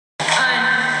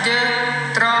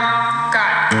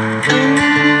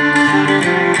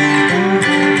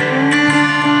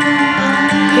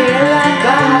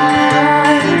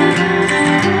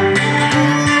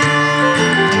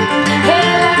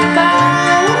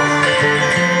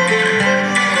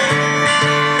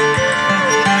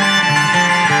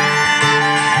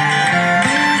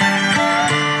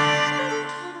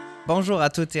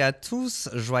toutes et à tous,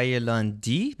 joyeux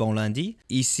lundi, bon lundi.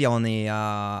 Ici, on est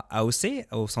à AOC,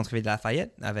 au centre-ville de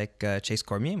Lafayette, avec Chase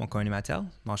Cormier, mon co-animateur.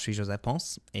 Moi, je suis Joseph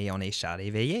Ponce et on est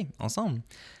Charrer-Veiller ensemble.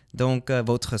 Donc,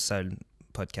 votre seul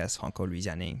podcast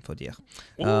franco-louisianais, il faut dire.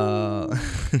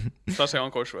 Ça, c'est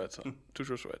encore chouette, ça.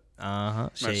 Toujours chouette.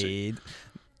 Shade.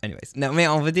 Anyways. Non, mais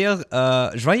on veut dire,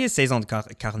 joyeuse saison de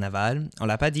carnaval. On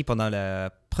l'a pas dit pendant le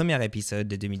premier épisode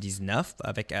de 2019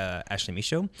 avec Ashley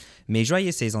Michaud, mais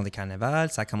joyeuse saison de carnaval.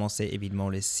 Ça a commencé évidemment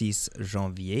le 6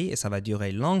 janvier et ça va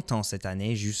durer longtemps cette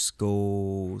année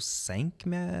jusqu'au 5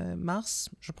 mars,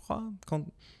 je crois.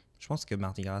 Je pense que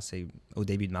Mardi Gras, c'est au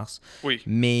début de mars. Oui.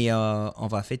 Mais on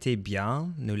va fêter bien,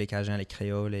 nous les Cajuns, les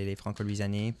Créoles et les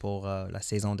Franco-Louisianais pour la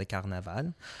saison de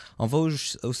carnaval. On va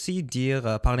aussi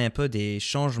parler un peu des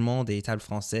changements des tables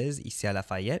françaises ici à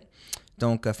Lafayette.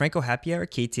 Donc, Franco Happy Hour,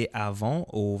 qui était avant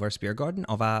au Verse Beer Garden,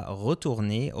 on va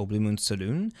retourner au Blue Moon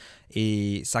Saloon.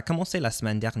 Et ça a commencé la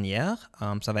semaine dernière.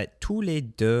 Ça va être tous les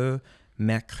 2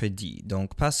 mercredis.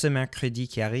 Donc, pas ce mercredi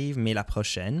qui arrive, mais la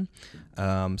prochaine.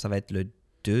 Ça va être le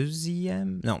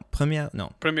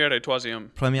première et troisième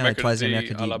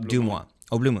mercredi du mois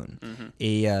au Blue Moon. Mm-hmm.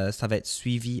 Et ça va être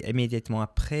suivi immédiatement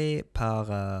après par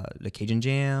le Cajun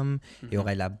Jam. Mm-hmm. Il y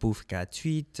aura la bouffe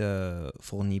gratuite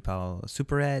fournie par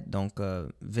Superette. Donc,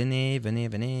 venez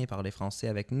parler français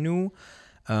avec nous.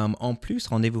 En plus,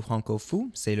 rendez-vous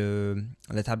franco-fou. C'est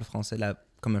la table française,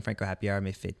 comme un Franco Happy Hour,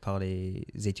 mais faite par les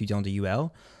étudiants de UL,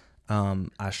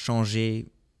 a changé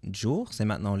jour, c'est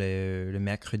maintenant le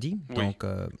mercredi. Oui. Donc,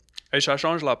 et ça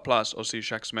change la place aussi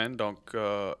chaque semaine. Donc,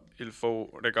 il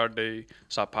faut regarder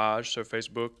sa page sur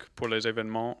Facebook pour les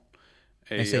événements.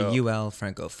 Et c'est UL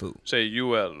Franco-Fou. C'est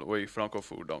UL, oui,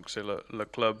 Franco-Fou. Donc, c'est le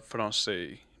club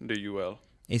français de UL.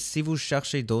 Et si vous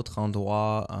cherchez d'autres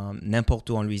endroits, n'importe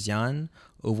où en Louisiane,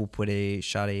 où vous pouvez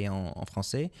charler en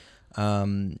français,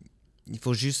 il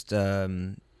faut juste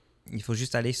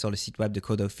aller sur le site web de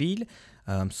Codophile.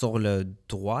 Sur le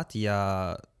droite, il y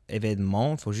a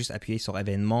événements. Il faut juste appuyer sur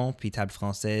événements, puis table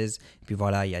française. Puis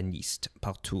voilà, il y a une liste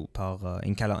partout par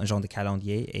un genre de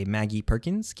calendrier. Et Maggie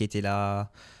Perkins, qui était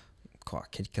là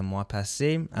quelques mois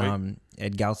passés, oui.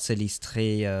 Elle garde ce liste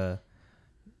très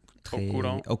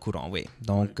au courant, oui.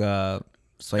 Donc,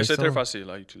 oui. Et c'est très facile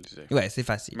à utiliser. Oui, c'est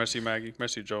facile. Merci Maggie.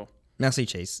 Merci Joe. Merci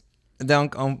Chase.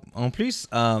 Donc, en plus,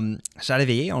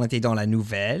 Charrer-Veiller, on était dans la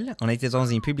nouvelle. On était dans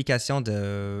une publication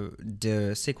de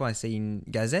c'est quoi? C'est une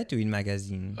gazette ou une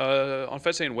magazine? En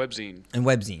fait, c'est une webzine. Une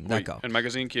webzine, d'accord. Oui, une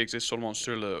magazine qui existe seulement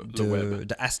sur le web.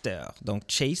 De Astor. Donc,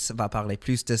 Chase va parler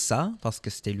plus de ça parce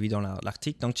que c'était lui dans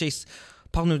l'article. Donc, Chase,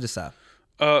 parle-nous de ça.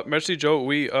 Merci Joe.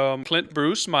 Oui, Clint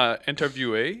Bruce m'a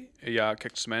interviewé il y a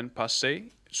quelques semaines passées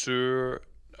sur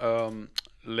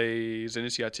les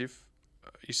initiatives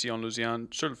ici en Louisiane,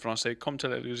 sur le français, comme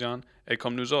Télé Louisiane et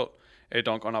comme nous autres. Et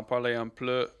donc, on a parlé un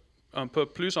peu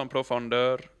plus en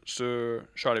profondeur sur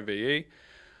Charrer-Veiller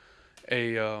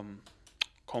et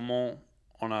comment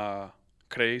on a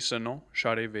créé ce nom,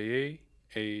 Charrer-Veiller,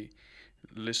 et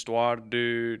l'histoire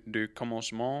du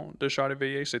commencement de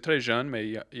Charrer-Veiller. C'est très jeune, mais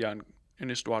il y a une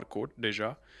histoire courte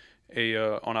déjà. Et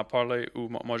on a parlé,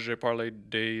 moi j'ai parlé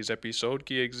des épisodes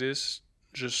qui existent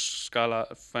jusqu'à la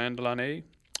fin de l'année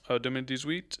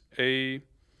 2018. Et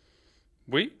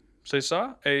oui, c'est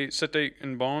ça. Et c'était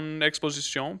une bonne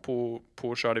exposition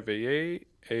pour Charrer-Veiller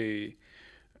et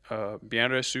bien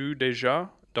reçu déjà.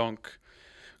 Donc,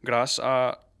 grâce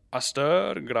à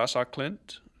Astor, grâce à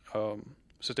Clint,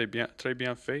 c'était très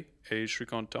bien fait. Et je suis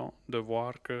content de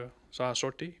voir que ça a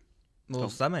sorti. Bon,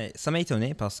 ça m'a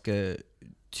étonné parce que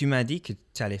tu m'as dit que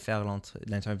tu allais faire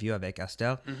l'interview avec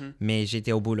Astor, mais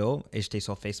j'étais au boulot et j'étais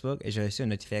sur Facebook et j'ai reçu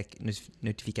une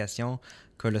notification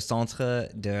que le Centre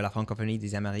de la francophonie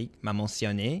des Amériques m'a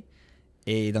mentionné.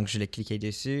 Et donc, je l'ai cliqué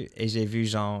dessus et j'ai vu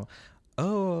genre «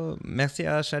 Oh, merci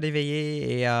à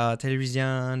Charrer-Veiller et à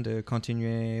Télé-Louisiane de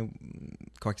continuer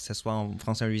quoi que ce soit en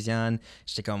France-Louisiane. »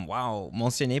 J'étais comme « Wow,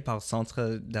 mentionné par le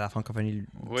Centre de la francophonie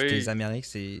des Amériques,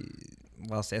 c'est... »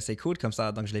 Well, c'est assez cool comme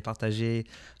ça, donc je l'ai partagé.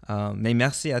 Mais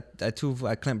merci à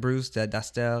Clint Bruce,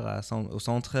 d'Astor, au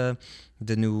centre,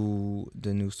 de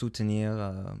nous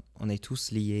soutenir. On est tous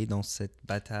liés dans cette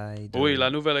bataille. Oui, la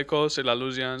Nouvelle-Écosse et la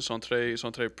Louisiane sont très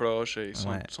proches et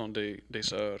sont des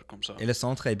sœurs comme ça. Et le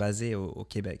centre est basé au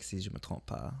Québec, si je ne me trompe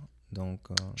pas. Donc,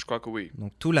 je crois que oui.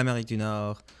 Donc, toute l'Amérique du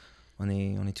Nord, on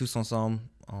est tous ensemble.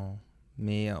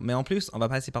 Mais en plus, on va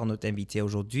passer par notre invité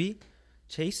aujourd'hui.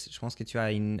 Chase, je pense que tu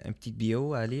as une petite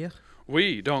bio à lire.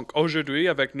 Oui, donc aujourd'hui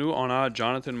avec nous, on a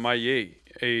Jonathan Maillet.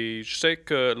 Et je sais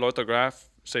que l'orthographe,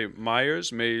 c'est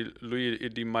Myers, mais lui, il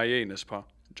dit Maillet, n'est-ce pas?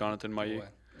 Jonathan Maillet.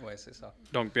 Ouais, c'est ça.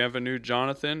 Donc, bienvenue,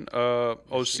 Jonathan.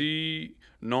 Aussi,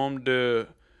 nombre de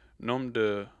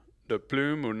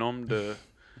plumes ou nombre de...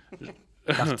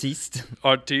 Artiste.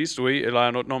 Artiste, oui. Il a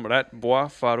un autre nom, rat, bois,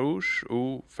 farouche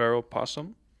ou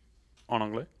feropossum, en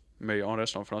anglais, mais on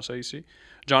reste en français ici.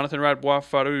 Jonathan Rat-Bois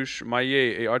Farouche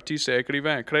Maillet est artiste et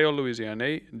écrivain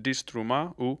créole-louisianais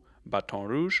d'Istrouma ou Bâton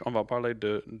Rouge. On va parler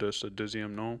de ce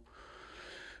deuxième nom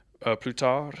plus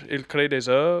tard. Il crée des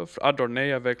œuvres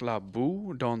adornées avec la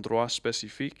boue d'endroits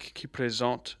spécifiques qui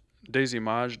présentent des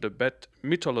images de bêtes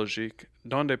mythologiques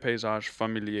dans des paysages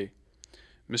familiers.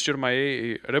 Monsieur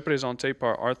Maillet est représenté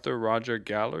par Arthur Roger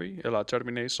Gallery. Il a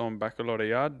terminé son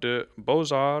baccalauréat de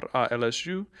Beaux-Arts à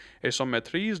LSU et son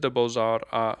maîtrise de Beaux-Arts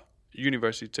à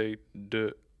l'Université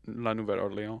de la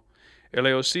Nouvelle-Orléans. Il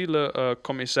est aussi le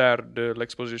commissaire de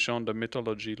l'exposition de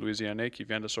mythologie louisianaise qui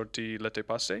vient de sortir l'été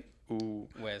passé.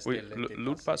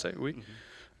 L'août passé, oui.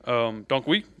 Donc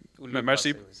oui,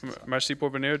 merci pour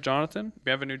venir, Jonathan.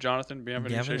 Bienvenue, Jonathan.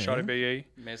 Bienvenue. Chez Charrer-Veiller.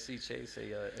 Merci, Chase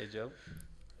et Joe.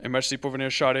 Et merci pour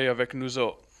venir charrer avec nous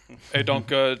autres. Et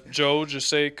donc, Joe, je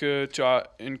sais que tu as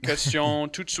une question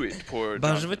tout de suite pour...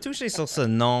 Je veux toucher sur ce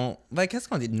nom. Qu'est-ce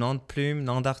qu'on dit? Nom de plume,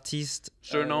 nom d'artiste?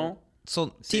 Surnom?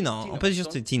 Petit nom. On peut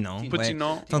juste dire petit nom. Petit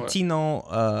nom. Ton petit nom,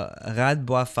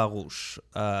 Rat-Bois Farouche.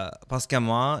 Parce que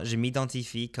moi, je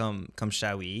m'identifie comme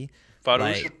Shawi.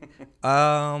 Farouche?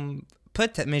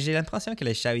 Peut-être, mais j'ai l'impression que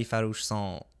les Shawis farouches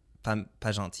sont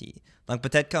pas gentils. Donc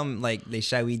peut-être comme les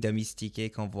Shawis domestiqués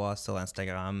qu'on voit sur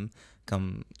Instagram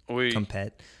comme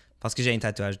pet. Parce que j'ai un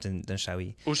tatouage d'un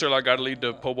Shawi. Ou sur la galerie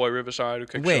de Po'boy Riverside ou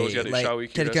quelque chose, il y a des Shawis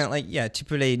qui restent. Tu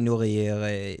peux les nourrir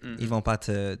et ils vont pas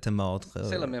te mordre.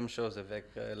 C'est la même chose avec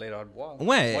les rats de bois.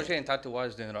 Ouais. Moi, j'ai un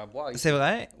tatouage d'un rat de bois. C'est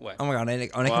vrai? Ouais. Oh my God,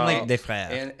 on est comme des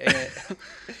frères.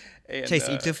 Chase,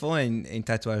 il te faut un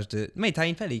tatouage de... Mais t'as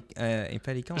un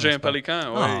pélican. J'ai un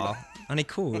pélican, oui. Oh, on est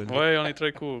cool. Oui, on est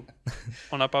très cool.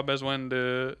 On n'a pas besoin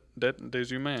d'être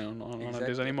des humains. On a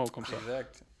des animaux comme ça.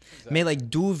 Exact. Mais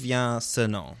d'où vient ce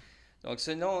nom? Donc,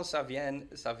 ce nom, ça vient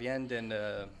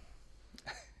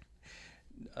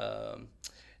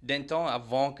d'un temps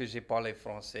avant que j'ai parlé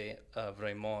français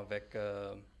vraiment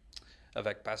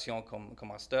avec passion comme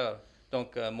master.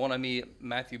 Donc, mon ami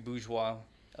Matthew Bourgeois,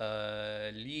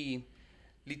 lui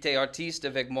était artiste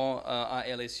avec moi à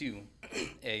LSU.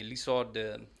 Et l'histoire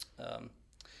de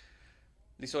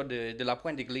la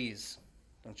pointe d'église,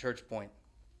 donc Church Point.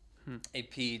 Et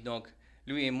puis, donc,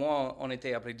 lui et moi, on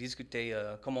était après discuter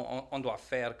comment on doit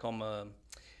faire comme un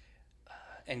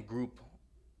groupe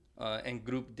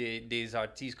des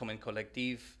artistes, comme un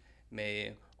collectif.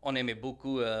 Mais on aimait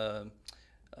beaucoup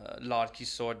l'art qui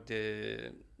sort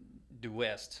du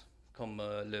Ouest, comme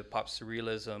le pop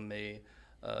surrealism et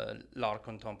l'art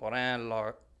contemporain,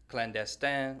 l'art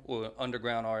clandestin ou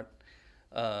underground art.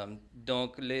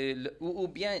 Donc, ou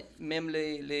bien même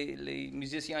les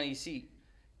musiciens ici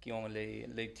qui ont les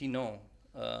petits noms,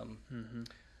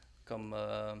 comme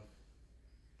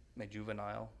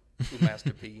Juvenile ou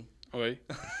Master P. Oui.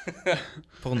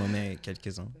 Pour nommer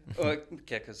quelques-uns.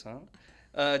 Quelques-uns.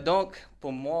 Donc,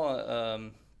 pour moi,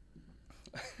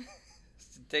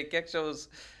 c'était quelque chose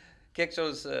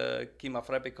qui m'a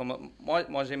frappé. Comme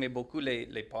moi j'aimais beaucoup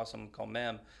les possums quand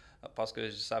même, parce que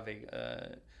je savais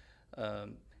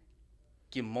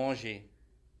qu'ils mangeaient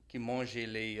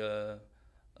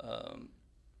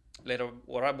les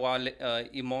rats-bois,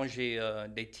 ils mangeaient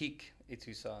des tiques et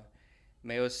tout ça.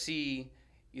 Mais aussi,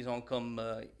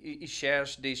 ils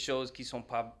cherchent des choses qui sont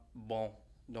pas bonnes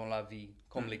dans la vie,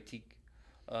 comme les tiques.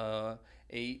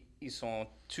 Et ils sont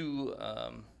tous...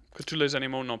 que tous les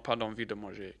animaux n'ont pas envie de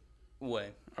manger.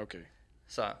 Ouais. OK.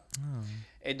 Ça.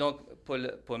 Et donc,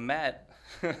 pour Matt,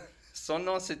 son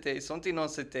nom, c'était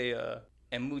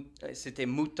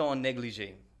mouton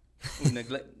négligé. Ou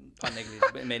pas négligé,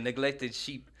 mais neglected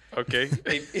sheep. OK.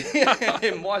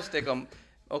 Et moi, j'étais comme,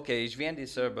 OK, je viens des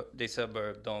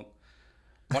suburbs, donc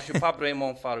moi, je suis pas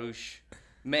vraiment farouche,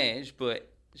 mais je peux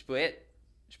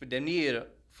devenir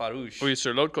farouche. Oui,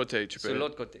 sur l'autre côté, tu peux. Sur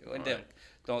l'autre côté. Ouais.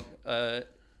 Donc, je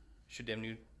suis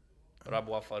devenu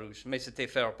rat-bois farouche, mais c'était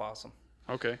feropossum.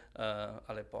 OK.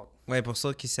 À l'époque. Ouais, pour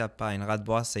ceux qui ne savent pas, une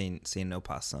rat-de-bois, c'est un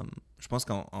opossum. Je pense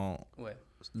Ouais.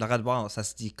 Le rat-de-bois, ça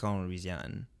se dit quand en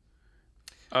Louisiane?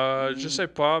 Je sais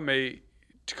pas, mais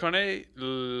tu connais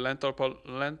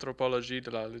l'anthropologie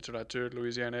de la littérature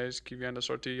louisianaise qui vient de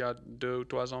sortir il y a 2 ou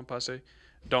 3 ans passés.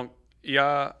 Donc, il y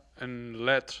a une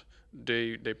lettre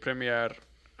des premiers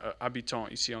habitants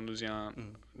ici en Louisiane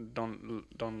dans le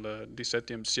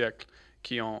 17e siècle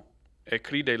qui ont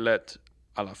écrit des lettres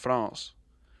à la France.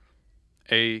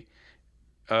 Et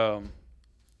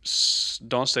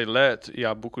dans ces lettres, il y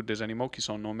a beaucoup des animaux qui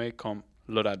sont nommés comme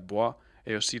le rat de bois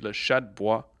et aussi le chat de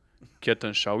bois, qui est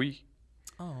un shawi.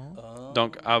 Oh.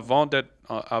 Donc, avant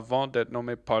d'être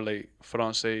nommé par les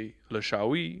Français, le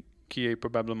Shawi, qui est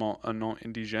probablement un nom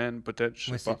indigène, peut-être,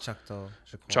 je Oui, sais pas. c'est Choctaw,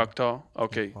 je crois. Choctaw,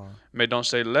 ok. Je crois. Mais dans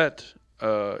ces lettres,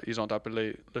 ils ont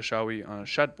appelé le Shawi un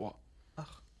chat de bois. Ah.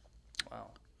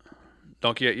 Wow.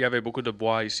 Donc, il y avait beaucoup de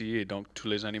bois ici, et donc tous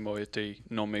les animaux étaient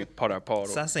nommés par rapport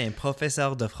Ça, c'est un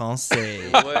professeur de français.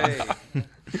 Ouais.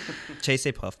 Chase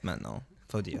est prof maintenant,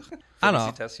 faut dire. Alors,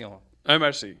 Félicitations.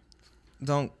 Merci.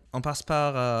 donc, on passe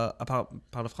par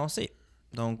le français.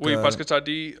 Donc, Oui, parce que tu as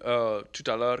dit tout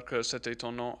à l'heure que c'était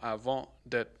ton nom avant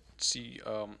d'être si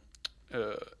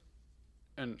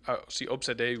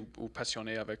obsédé ou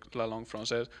passionné avec la langue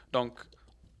française. Donc,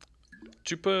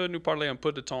 tu peux nous parler un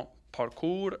peu de ton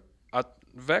parcours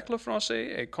avec le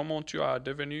français et comment tu as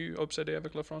devenu obsédé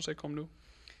avec le français comme nous?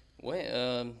 Oui,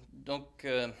 donc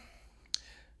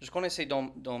je connaissais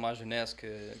dans ma jeunesse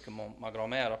que ma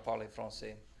grand-mère a parlé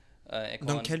français. Et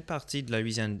donc, quelle partie de la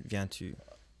Louisiane viens-tu?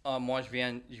 Moi, je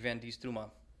viens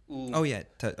d'Istrouma. Oh yeah,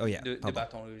 De pardon.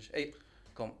 Bâton Rouge. Et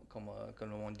comme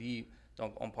on dit,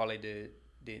 donc on parlait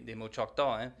des mots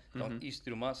Choctaw. Hein? Donc,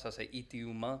 Istrouma, ça c'est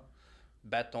Iti-Uma.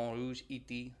 Bâton Rouge,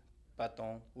 Iti,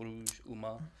 Bâton Rouge,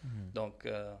 Uma. Donc,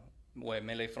 ouais,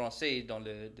 mais les Français, dans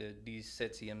le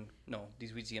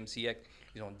 18e siècle,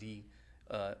 ils ont dit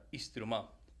Istrouma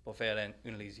pour faire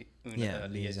une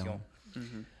liaison.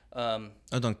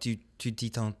 Donc, tu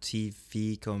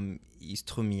t'identifies comme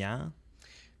istroumien?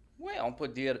 Oui, on peut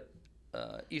dire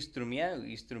istroumien ou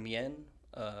istroumienne.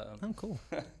 Cool.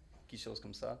 Quelque chose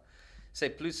comme ça. C'est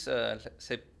plus,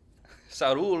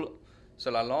 ça roule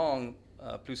sur la langue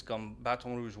plus comme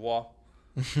bâton rougeois,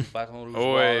 bâton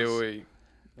rougeois. Oui.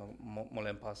 Donc, moi,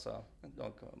 j'aime pas ça.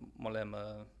 Donc, moi, j'aime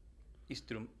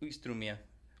istroumien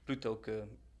plutôt que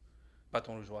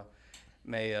bâton rougeois.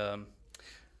 Mais,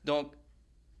 donc,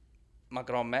 ma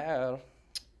grand-mère,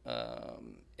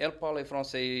 elle parlait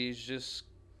français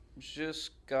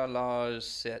jusqu'à l'âge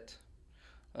 7.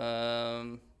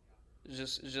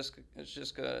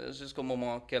 Jusqu'au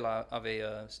moment qu'elle avait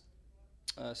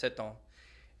 7 ans.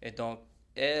 Et donc,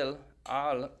 elle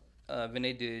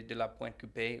venait de la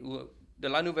Pointe-Coupée, ou de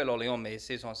la Nouvelle-Orléans, mais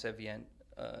ses ancêtres viennent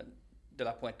de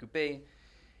la Pointe-Coupée.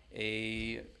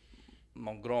 Et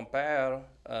mon grand-père,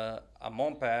 à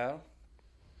mon père,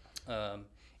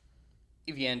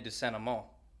 il vient de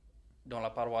Saint-Amand, dans la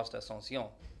paroisse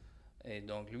d'Ascension. Et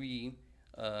donc, lui,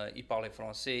 il parlait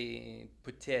français,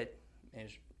 peut-être, mais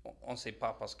on ne sait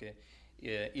pas parce que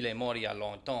il est mort il y a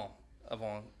longtemps,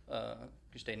 avant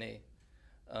que j'étais né.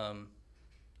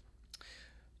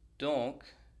 Donc,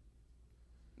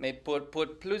 mais pour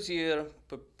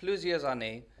plusieurs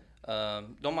années,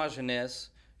 dans ma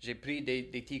jeunesse, j'ai pris des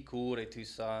petits cours et tout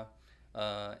ça.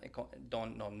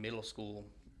 Dans middle school,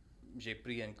 j'ai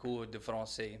pris un cours de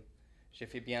français. J'ai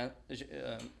fait bien, je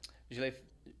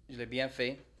l'ai bien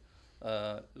fait,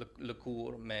 le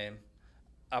cours, mais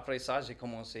après ça, j'ai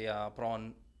commencé à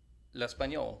apprendre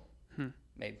l'espagnol.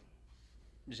 Mais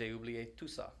j'ai oublié tout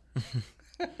ça.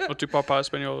 Tu parles pas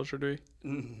espagnol aujourd'hui?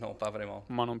 Non, pas vraiment.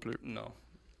 Moi non plus. Non.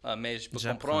 Mais je peux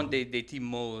comprendre des petits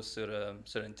mots sur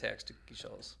un texte ou quelque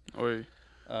chose. Oui.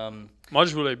 Moi,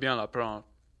 je voulais bien l'apprendre.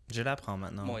 Je l'apprends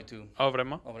maintenant. Moi et tout. Ah,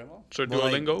 vraiment? Oh, vraiment? Sur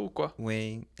Duolingo ou quoi?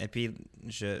 Oui, et puis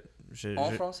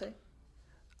En français?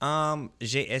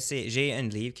 J'ai un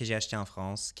livre que j'ai acheté en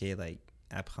France qui est like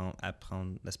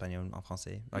apprendre l'espagnol en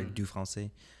français, du français.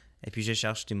 Et puis je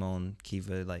cherche du monde qui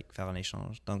veut like faire un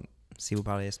échange. Donc si vous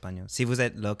parlez espagnol, si vous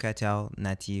êtes locataire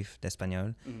natif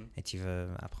d'espagnol et tu veux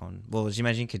apprendre, bon,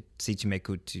 j'imagine que si tu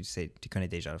m'écoutes, tu connais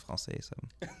déjà le français. So.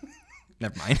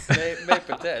 Never mind. mais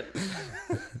peut-être.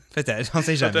 Peut-être, on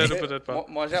sait jamais. Peut-être ou peut-être pas.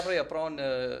 Moi, j'ai appris à apprendre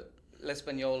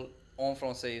l'espagnol en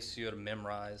français sur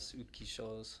Memrise ou quelque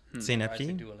chose. C'est une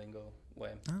appli? Duolingo,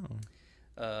 ouais.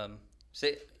 Oh.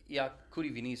 Il y a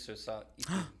Kurivini sur ça.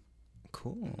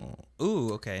 Cool.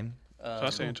 OK.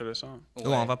 Ça, c'est intéressant. Ouais.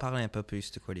 On va parler un peu plus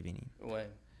de Kurivini. Oui,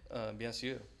 bien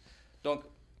sûr. Donc,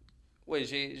 oui,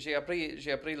 j'ai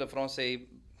appris le français,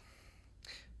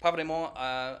 pas vraiment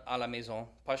à la maison,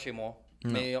 pas chez moi,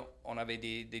 mais on avait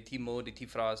des petits mots, des petites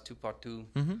phrases tout partout.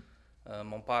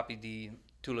 Mon papa, il dit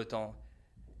tout le temps,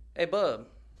 « Hey, Bob,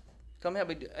 come here,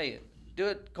 hey, do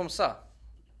it comme ça.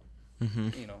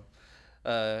 You know,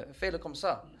 fais-le comme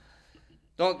ça. »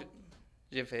 Donc,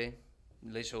 j'ai fait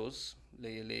les choses,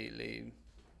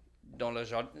 dans le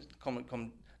jardin,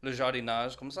 comme le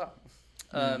jardinage, comme ça.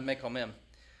 Mais quand même.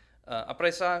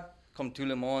 Après ça, comme tout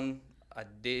le monde a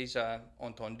déjà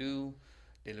entendu,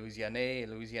 des Louisianais et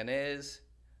Louisianaises,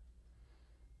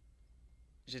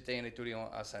 j'étais un étudiant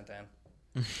à Sainte-Anne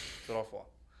 3 fois.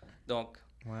 Donc,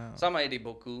 ça m'a aidé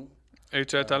beaucoup. Et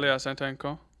tu es allé à Saint-Anne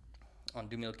quand? en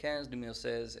 2015,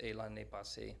 2016 et l'année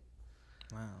passée.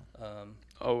 Wow.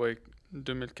 Ah oui,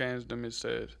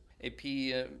 2015-2016. Et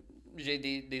puis, j'ai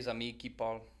des amis qui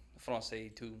parlent français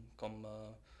et tout, comme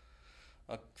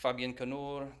Fabien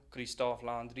Canour, Christophe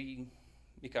Landry,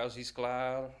 Michael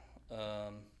Gisclair.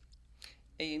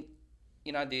 Et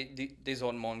il y a des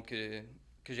autres mondes que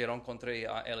j'ai rencontrés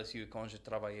à LSU quand je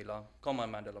travaillais là, comme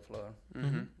Amand de la Fleur.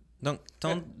 Donc,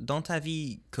 dans ta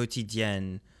vie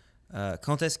quotidienne,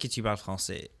 quand est-ce que tu parles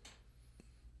français?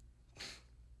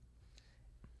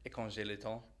 Et quand j'ai le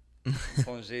temps,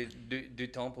 quand j'ai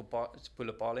du temps pour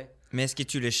le parler. Mais est-ce que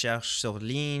tu le cherches sur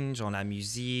ligne, genre la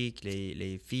musique,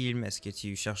 les films? Est-ce que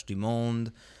tu cherches du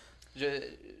monde?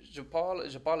 Je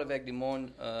parle avec du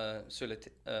monde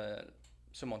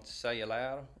sur mon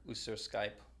cellulaire ou sur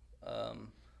Skype.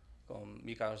 Comme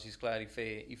Michael Gisclair,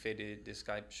 il fait des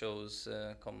Skype shows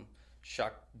comme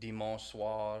chaque dimanche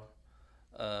soir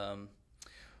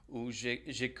où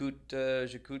j'écoute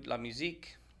la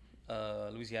musique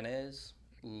louisianaise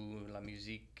ou la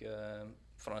musique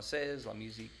française, la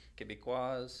musique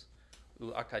québécoise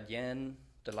ou acadienne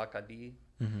de l'Acadie.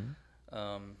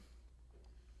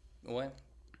 Ouais.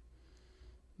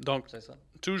 Donc, c'est ça.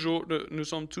 Toujours, nous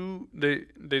sommes tous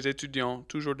des étudiants,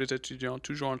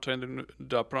 toujours en train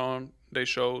d'apprendre des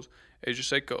choses. Et je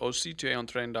sais que aussi tu es en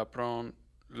train d'apprendre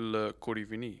le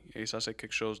Corivini. Et ça, c'est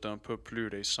quelque chose d'un peu plus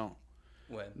récent.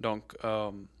 Ouais. Donc,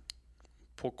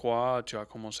 pourquoi tu as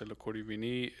commencé le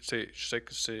Corivini? Je sais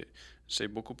que c'est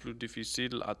beaucoup plus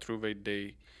difficile à trouver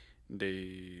des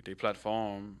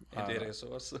plateformes. Et des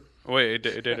ressources. Oui, et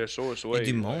des ressources. Et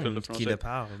du monde qui le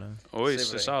parle. Oui, C'est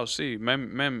c'est vrai. ça aussi.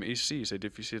 Même ici, c'est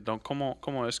difficile. Donc,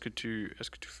 comment est-ce que tu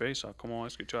fais ça? Comment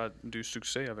est-ce que tu as du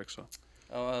succès avec ça?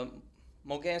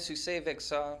 Mon gain de succès avec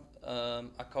ça,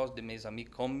 à cause de mes amis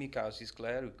comme Michael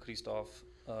Gisclair ou Christophe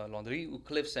Landry ou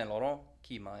Cliff Saint-Laurent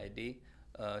qui m'a aidé,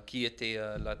 qui était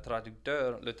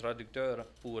le traducteur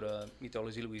pour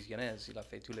mythologie louisianaise. Il a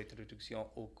fait toutes les traductions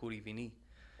au Corivini.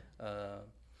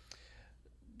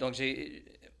 Donc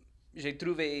j'ai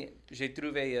trouvé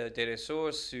des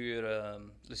ressources sur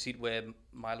le site web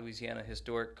My Louisiana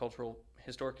Historic and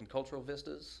Cultural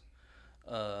Vistas,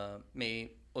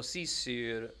 mais aussi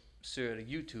sur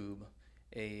YouTube.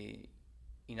 Et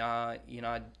il y a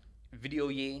vidéos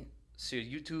sur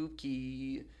YouTube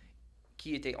qui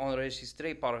étaient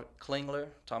enregistrées par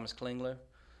Thomas Klingler,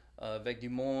 avec du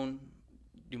monde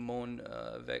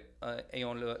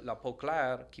ayant la peau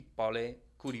claire qui parlait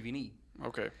Corivini.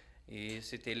 OK. Et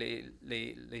c'était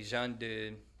les gens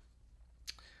de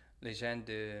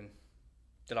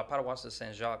la paroisse de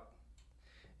Saint-Jacques.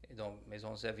 Et donc, mes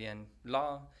ancêtres viennent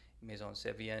là, mes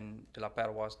ancêtres viennent de la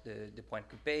paroisse de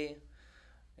Pointe-Coupée.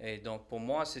 Et donc, pour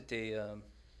moi, c'était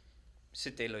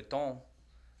le temps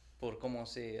pour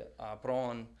commencer à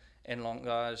apprendre un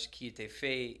langage qui était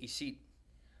fait ici,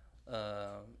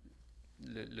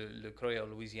 le créole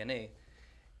louisianais.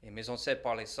 Et mes ancêtres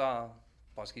parlaient ça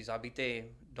parce qu'ils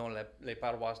habitaient dans les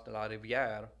paroisses de la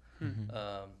rivière.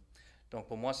 Donc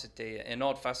pour moi, c'était une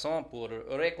autre façon pour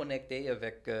reconnecter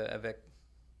avec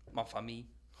ma famille.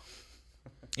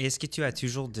 Et est-ce que tu as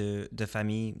toujours de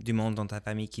famille, du monde dans ta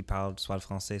famille qui parle soit le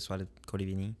français, soit le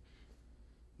Corivini?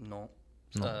 Non.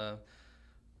 Non.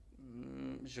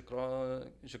 Je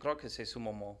crois que c'est ce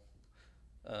moment.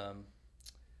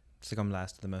 C'est comme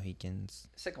Last of the Mohicans.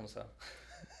 C'est comme ça.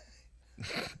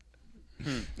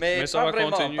 Mais ça va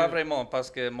continuer. Pas vraiment, parce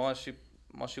que moi, je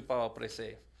suis pas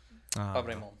oppressé. Ah. Pas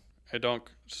vraiment. Et donc,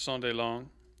 ce sont des langues.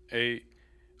 Et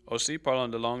aussi, parlant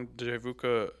de langue, j'ai vu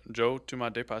que, Joe, tu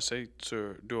m'as dépassé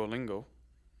sur Duolingo.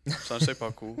 Ça, c'est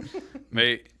pas cool.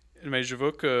 mais je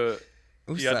veux que...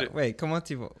 Où ça? Ouais, comment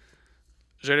tu vas?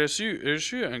 J'ai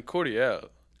reçu un courriel.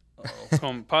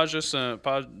 Comme pas juste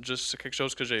quelque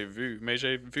chose que j'ai vu, mais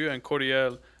j'ai vu un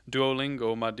courriel.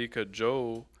 Duolingo m'a dit que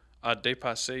Joe t'a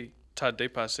dépassé.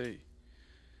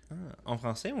 Ah, en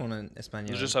français ou en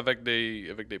espagnol? Juste avec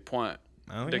des points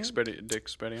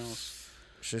d'expérience.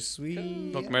 Je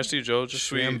suis... Donc merci Joe, je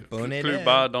suis un bon plus élève.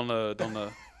 bas dans le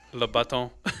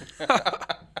bâton.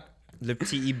 Le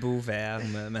petit hibou vert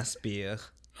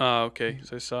m'aspire. Ah ok,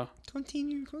 c'est ça.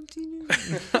 Continue.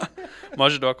 Moi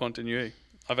je dois continuer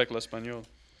avec l'espagnol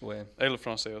Ouais. et le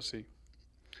français aussi.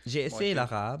 J'ai essayé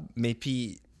l'arabe, mais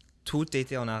puis tout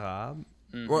était en arabe.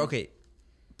 Ouais, ok,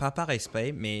 pas par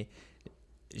exprès, mais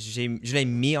je l'ai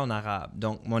mis en arabe.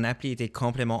 Donc, mon appli était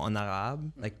complètement en arabe,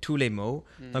 like, tous les mots.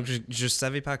 Donc, je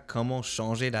savais pas comment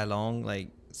changer la langue. Like,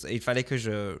 il fallait que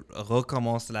je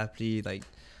recommence l'appli. Like,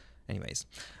 anyways.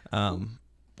 En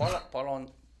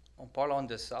parlant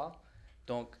de ça,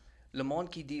 donc, le monde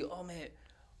qui dit « Oh, mais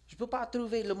je peux pas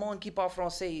trouver le monde qui parle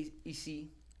français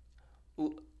ici. »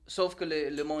 Sauf que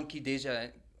le monde que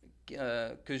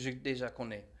je déjà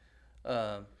connais.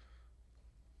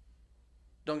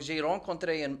 Donc j'ai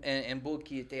rencontré un beau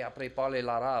qui était après parler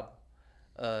l'arabe.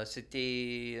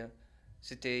 C'était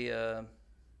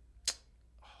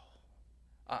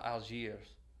à Algiers.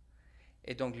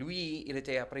 Et donc lui, il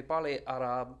était après parler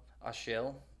arabe à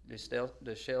Shell, de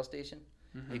Shell Station.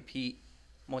 Et puis,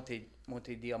 moi t'ai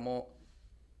dit à moi,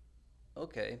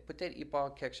 ok, peut-être il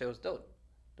parle quelque chose d'autre.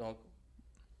 Donc,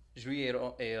 je lui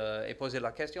ai posé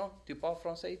la question, tu parles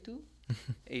français et tout?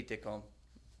 Et il était comme,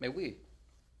 mais oui,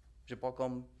 je parle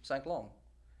comme 5 langues.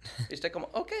 Et j'étais comme,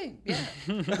 ok, bien.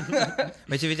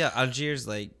 Mais tu veux dire Algiers,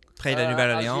 like, près de la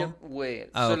Nouvelle-Orléans? Oui,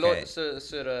 Ah, ok.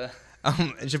 sur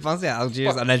Je pensais à Algiers,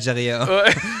 en Algérie.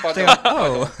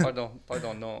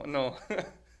 Pardon, non.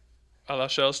 À la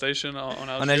Shell Station en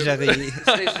En Algérie.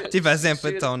 Algérie. Tu passais un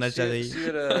peu de temps en Algérie.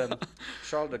 Sur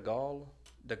Charles de Gaulle,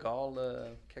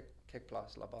 quelque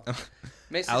place là-bas.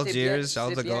 Mais Algiers,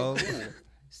 Charles de Gaulle.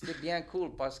 C'était bien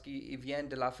cool parce qu'il vient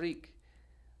de l'Afrique,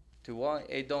 tu vois.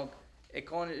 Et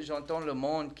quand j'entends le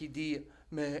monde qui dit,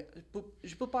 mais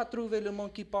je peux pas trouver le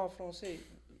monde qui parle français.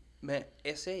 Mais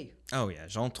essaye. Oh yeah,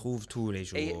 j'en trouve tous les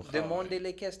jours. Et demandez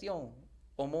les questions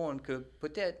au monde que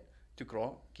peut-être tu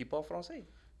crois qu'il parle français.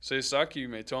 C'est ça qui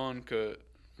m'étonne que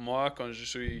moi, quand je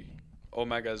suis au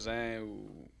magasin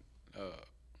ou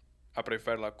après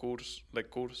faire les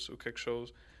courses ou quelque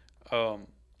chose,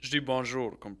 je dis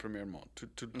bonjour comme premièrement, tout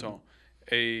le temps.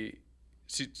 Et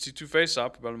si tu fais ça,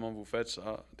 probablement vous faites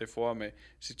ça des fois, mais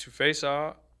si tu fais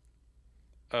ça,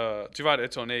 tu vas être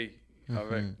étonné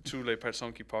avec toutes les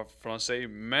personnes qui parlent français,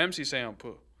 même si c'est un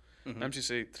peu, même si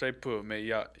c'est très peu, mais il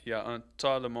y a un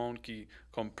tas de monde qui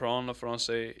comprend le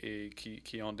français et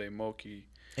qui ont des mots qui...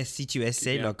 Et si tu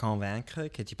essaies de leur convaincre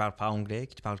que tu parles pas anglais,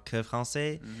 que tu parles que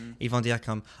français, ils vont dire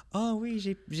comme « Oh oui,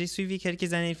 j'ai suivi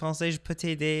quelques années de français, je peux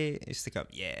t'aider. » C'est comme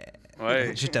 « Yeah,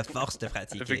 ouais. Je te force de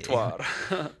pratiquer. » Victoire.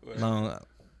 Bon,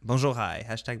 bonjour hi,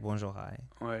 hashtag bonjour hi.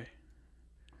 Ouais.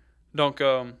 Donc,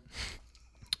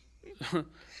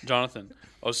 Jonathan,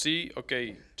 aussi, ok,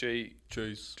 tu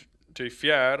es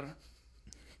fier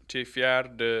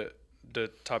de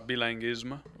ta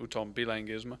bilinguisme ou ton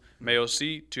bilinguisme, mais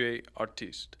aussi tu es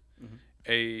artiste.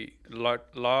 Et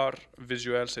l'art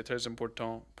visuel, c'est très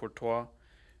important pour toi.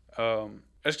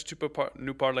 Est-ce que tu peux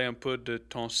nous parler un peu de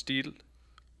ton style?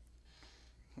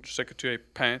 Je sais que tu es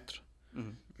peintre,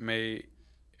 mais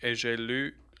j'ai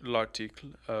lu l'article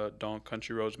dans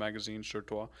Country Roads Magazine sur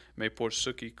toi, mais pour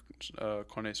ceux qui ne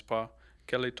connaissent pas,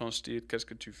 quel est ton style? Qu'est-ce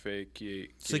que tu fais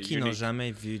Ceux qui n'ont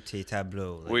jamais vu tes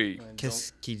tableaux, oui.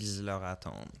 Qu'est-ce qu'ils leur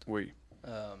attendent? Oui.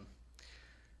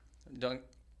 Donc,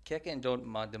 quelqu'un d'autre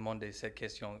m'a demandé cette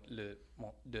question de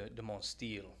mon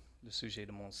style, le sujet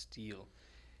de mon style.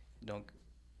 Donc,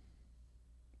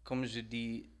 comme je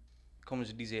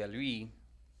disais à lui,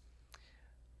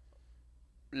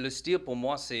 le style pour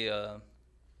moi, c'est,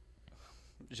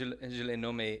 je l'ai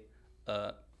nommé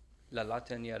le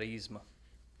Latanierisme.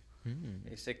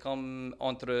 Et c'est comme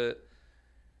entre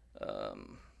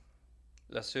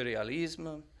le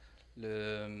surréalisme,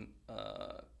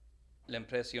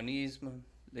 l'impressionnisme,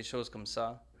 les choses comme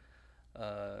ça,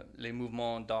 les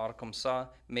mouvements d'art comme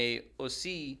ça, mais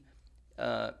aussi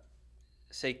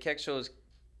c'est quelque chose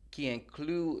qui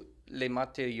inclut les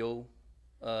matériaux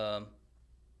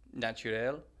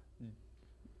naturels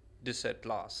de cette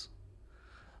place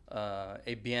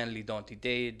et bien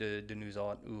l'identité de nous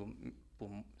autres, ou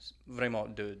vraiment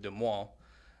de moi,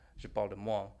 je parle de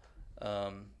moi,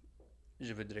 je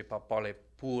ne voudrais pas parler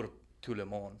pour tout le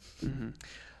monde.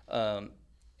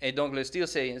 Et donc le style,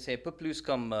 c'est un peu plus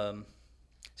comme,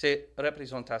 c'est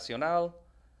représentationnel,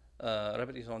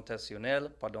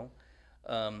 pardon.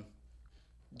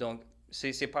 Donc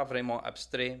c'est pas vraiment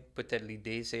abstrait, peut-être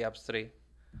l'idée c'est abstrait.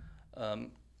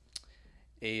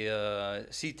 Et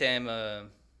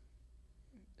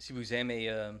si vous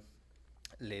aimez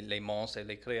les monstres et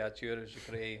les créatures, je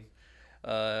crée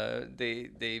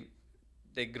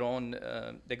des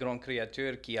grandes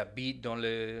créatures qui habitent dans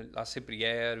la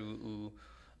cyprière ou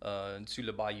sur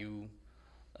le bayou,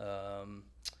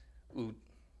 ou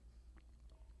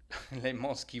les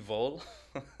monstres qui volent,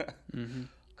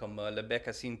 comme le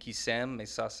bécassine qui sème, mais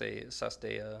ça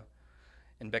c'était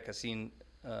une bécassine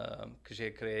que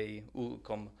j'ai créée, ou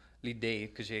comme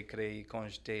l'idée que j'ai créée quand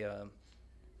j'étais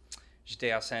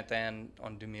à Sainte-Anne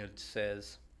en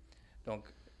 2016. Donc,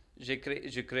 je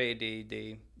crée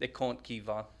des contes qui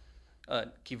vont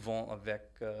avec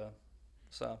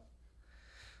ça.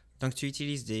 Donc, tu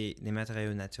utilises des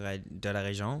matériaux naturels de la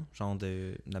région, genre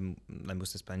de la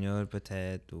mousse espagnole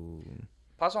peut-être, ou...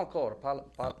 Pas encore,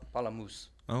 pas la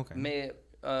mousse. Okay. Mais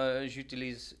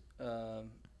j'utilise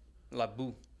la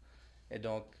boue. Et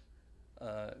donc,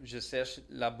 je sèche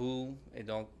la boue et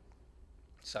donc,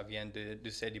 ça vient de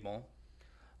sédiments.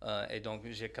 Et donc,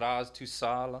 j'écrase tout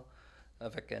ça là,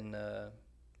 avec un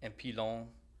pilon.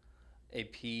 Et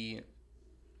puis,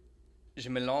 je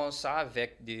mélange ça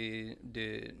avec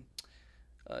des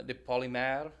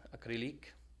polymères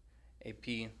acryliques. Et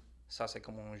puis, ça, c'est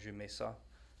comment je mets ça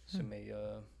sur mes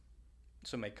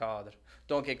cadres.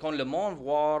 Donc, et quand le monde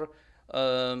voit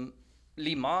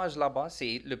l'image là-bas,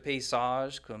 c'est le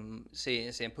paysage, comme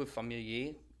c'est un peu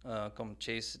familier, comme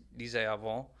Chase disait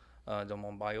avant dans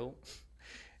mon bio.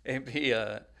 Et puis,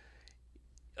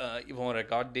 ils vont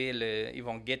regarder, ils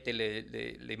vont guetter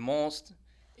les monstres.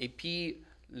 Et puis,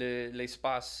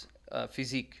 l'espace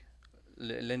physique,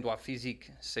 l'endroit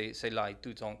physique, c'est là et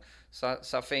tout. Donc,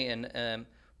 ça fait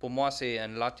pour moi, c'est un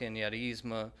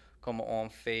latanierisme, comme on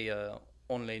fait,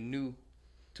 on les noue,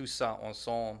 tout ça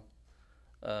ensemble.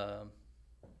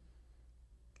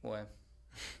 Ouais.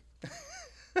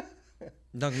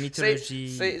 Donc,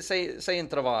 mythologie... C'est un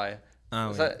travail. Ah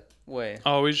oui. Ça, ouais.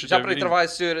 Ah oui, je J'apprends devine.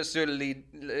 travailler sur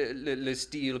le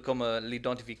style, comme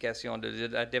l'identification,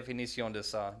 la définition de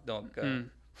ça. Donc,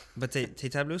 Bah, tes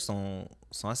tableaux sont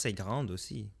assez grands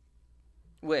aussi.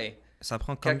 ouais. Ça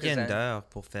prend combien Quelques-uns. d'heures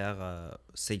pour faire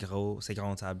ces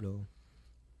grands tableaux?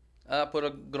 Pour le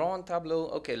grand tableau,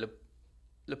 ok,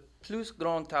 le plus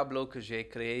grand tableau que j'ai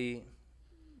créé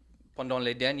pendant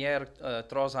les dernières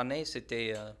 3 années,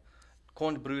 c'était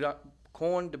Conte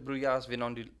de brouillard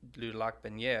venant du lac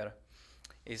Bagnères.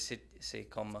 Et c'est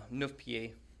comme 9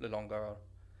 pieds de longueur.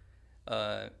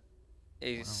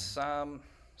 Et Wow.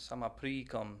 ça m'a pris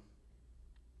comme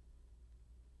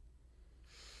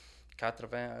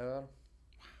 80 heures.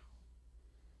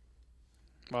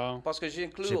 Wow. Parce que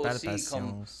j'inclus J'ai pas la aussi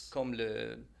patience. comme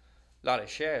la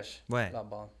recherche Ouais.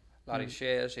 là-bas. La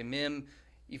recherche, et même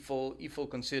il faut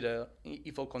considérer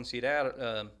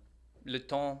le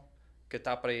temps que tu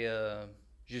as après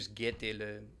juste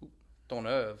guetter ton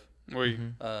œuvre. Oui.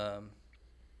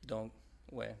 Donc,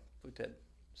 ouais, peut-être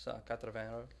ça,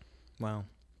 80 heures. Wow.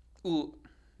 Ou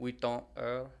 80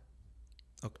 heures.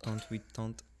 Octante,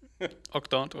 80.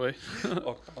 Octante, oui.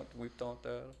 80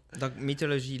 heures. Donc,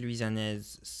 mythologie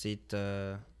louisianaise, c'est...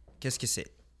 Qu'est-ce que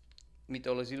c'est?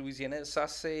 Mythologie louisianaise, ça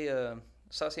c'est un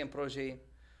projet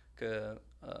que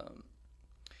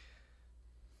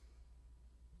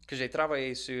j'ai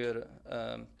travaillé sur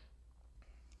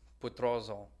pour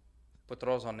 3 ans, pour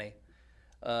 3 années.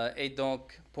 Et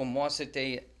donc, pour moi,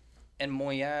 c'était un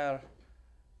moyen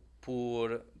pour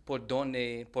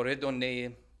redonner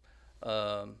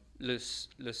le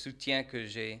soutien que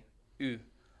j'ai eu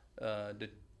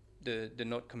de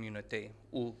notre communauté,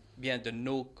 ou bien de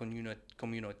nos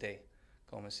communautés.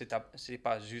 Comme c'est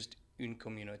pas juste une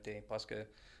communauté, parce que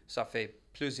ça fait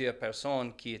plusieurs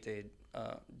personnes qui étaient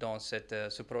dans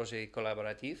ce projet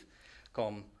collaboratif,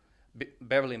 comme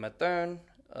Beverly Mathern,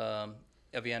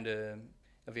 elle vient de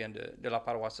la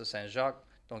paroisse de Saint-Jacques,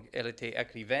 donc elle était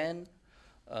écrivaine.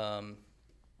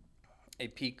 Et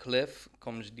puis Cliff,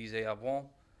 comme je disais avant,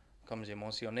 comme j'ai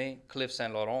mentionné, Cliff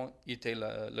Saint-Laurent était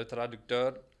le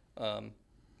traducteur. Donc,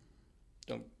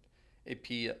 et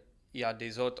puis il y a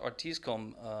des autres artistes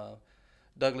comme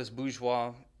Douglas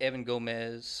Bourgeois, Evan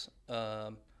Gomez,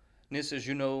 Nissa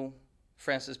Junot,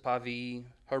 Francis Pavie,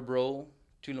 Herbro.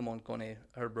 Tout le monde connaît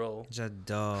Herbro.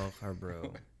 J'adore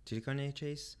Herbro. Tu le connais,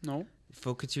 Chase? Non? Il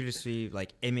faut que tu le suives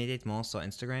immédiatement sur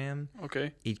Instagram. OK.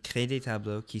 Il crée des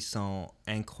tableaux qui sont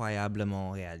incroyablement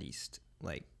réalistes.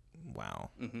 Wow.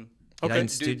 Mm-hmm. Il a Ok. une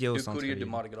studio au Du courrier de centre-ville.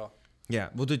 Mardi Gras.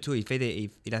 Yeah, bon, de tout. Il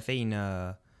a fait une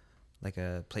a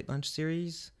plate lunch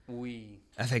series Oui.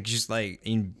 avec juste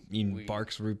une Oui.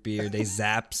 Barks root beer, des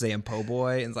zaps et un po'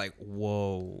 boy. It's like,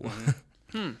 whoa.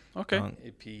 OK. Donc,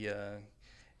 Et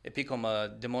puis comme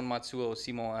Demon Matsuo,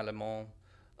 Simon Allemand,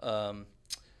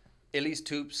 Elise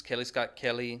Toops, Kelly Scott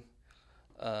Kelly,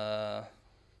 Randy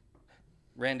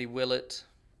Willett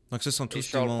donc ce sont et tous des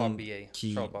Charles mondes Barbier.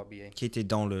 qui Charles Barbier. étaient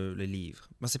dans le livre.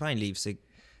 Mais c'est pas un livre, c'est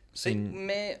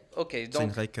Mais, ok, un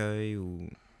donc recueil ou...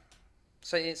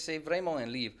 c'est vraiment un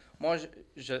livre. Moi,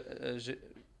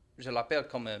 je l'appelle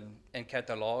comme un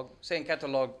catalogue. C'est un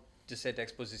catalogue de cette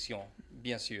exposition,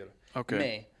 bien sûr. OK.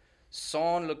 Mais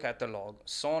sans le catalogue,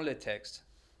 sans le texte,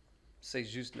 c'est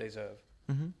juste les œuvres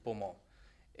pour moi.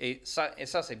 Et ça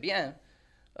c'est bien.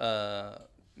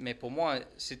 Mais pour moi,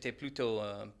 c'était plutôt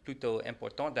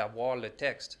important d'avoir le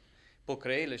texte pour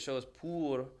créer les choses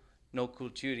pour nos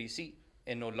cultures ici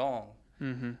et nos langues.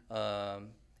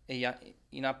 Et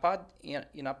il n'y a pas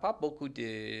beaucoup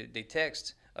de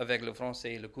textes avec le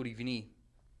français et le kurivini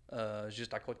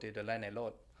juste à côté de l'un et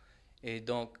l'autre. Et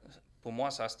donc, pour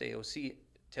moi, ça c'était aussi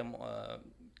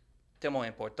tellement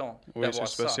important Oui, d'avoir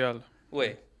c'est spécial. ça.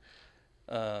 Oui.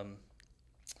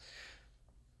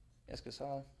 Est-ce que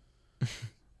ça...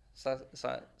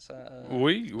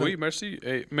 Oui, merci.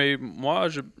 Mais moi,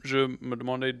 je me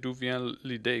demandais d'où vient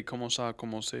l'idée, comment ça a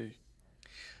commencé.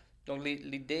 Donc,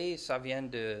 l'idée, ça vient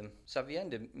de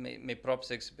mes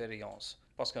propres expériences.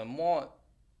 Parce que moi,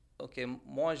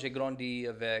 j'ai grandi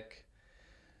avec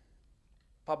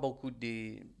pas beaucoup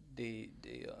des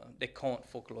contes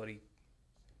folkloriques.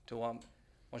 Tu vois,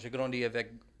 moi, j'ai grandi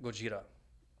avec Godzilla.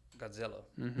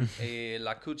 Et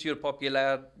la culture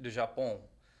populaire du Japon.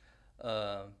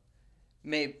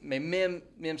 Mais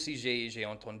même si j'ai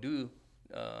entendu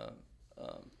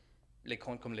les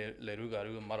contes comme les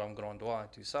loups-garous, Madame Grandois,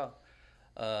 tout ça,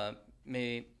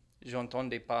 mais je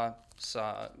n'entendais pas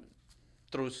ça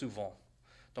trop souvent.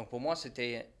 Donc pour moi,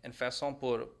 c'était une façon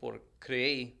pour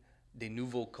créer des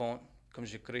nouveaux contes, comme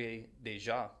je crée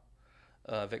déjà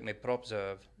avec mes propres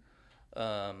œuvres,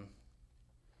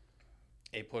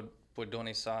 et pour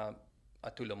donner ça à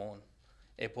tout le monde.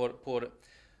 Et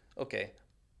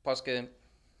parce que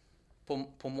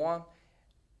pour moi,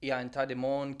 il y a un tas de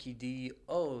monde qui dit «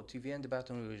 Oh, tu viens de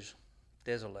Baton Rouge,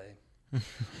 désolé. »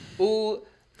 Ou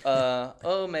 «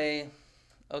 Oh, mais,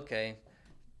 OK,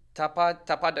 t'as pas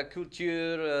de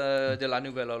culture de la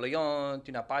Nouvelle-Orléans,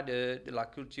 tu n'as pas de la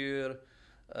culture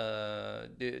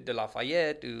de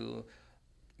Lafayette ou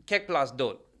quelque place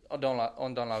d'autre dans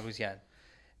la Louisiane.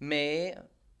 Mais,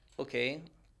 OK,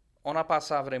 on n'a pas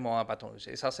ça vraiment à Baton Rouge,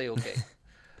 et ça, c'est OK. »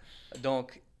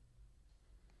 Donc,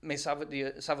 mais ça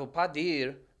veut pas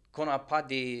dire qu'on n'a pas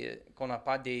des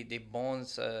bonnes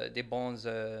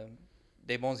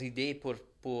idées pour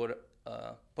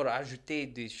ajouter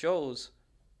des choses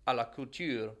à la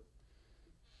culture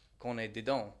qu'on est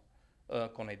dedans,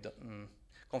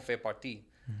 qu'on fait partie.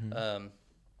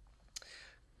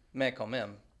 Mais quand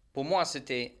même, pour moi,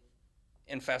 c'était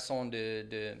une façon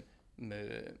de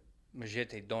me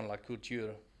jeter dans la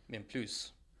culture, même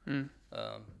plus.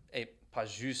 Et pas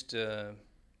juste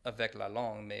avec la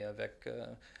langue, mais avec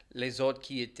les autres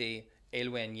qui étaient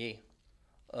éloignés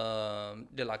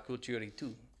de la culture et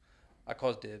tout. À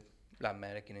cause de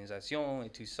l'américanisation et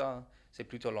tout ça, c'est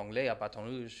plutôt l'anglais à Baton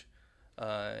Rouge.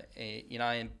 Et il y a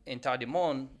un tas de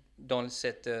monde dans ce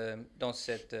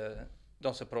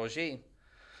projet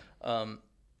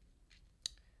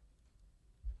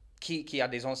qui a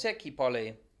des ancêtres qui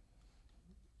parlaient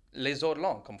les autres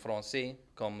langues, comme français,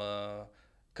 comme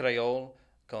créole,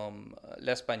 comme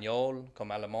l'espagnol,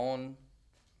 comme allemand.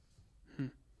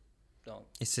 Donc,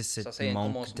 et c'est ce ça, c'est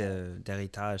manque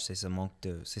d'héritage, c'est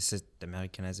c'est cette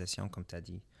américanisation, comme tu as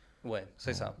dit. Oui,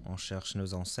 c'est ça. On cherche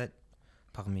nos ancêtres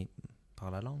par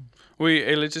la langue. Oui,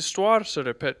 et les histoires se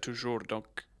répètent toujours. Donc,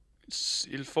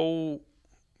 il faut,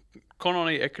 quand on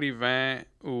est écrivain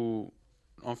ou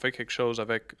on fait quelque chose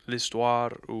avec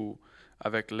l'histoire ou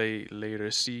avec les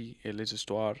récits et les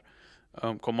histoires,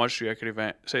 comme moi je suis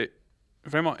écrivain, c'est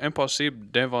vraiment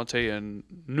impossible d'inventer une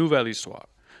nouvelle histoire.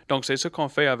 Donc, c'est ce qu'on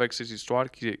fait avec ces histoires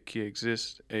qui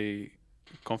existent et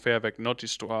qu'on fait avec notre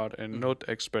histoire et notre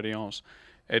expérience.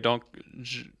 Et donc,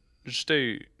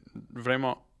 j'étais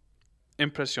vraiment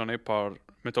impressionné par la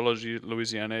mythologie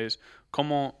louisianaise,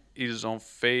 comment ils ont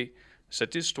fait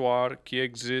cette histoire qui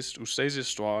existe, ou ces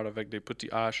histoires avec des petits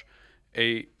H,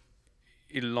 et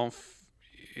ils l'ont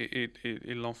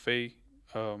fait,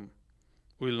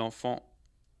 ou ils l'en font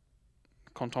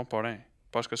contemporain.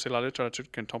 Parce que c'est la littérature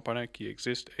contemporaine qui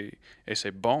existe et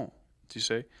c'est bon, tu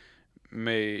sais.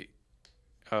 Mais,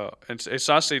 et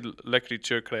ça, c'est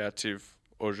l'écriture créative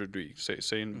aujourd'hui.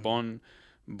 C'est une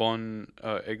bonne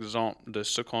exemple de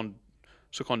ce qu'on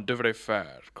devrait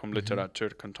faire comme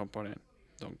littérature contemporaine.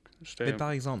 Donc, mais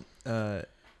par exemple,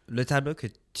 le tableau que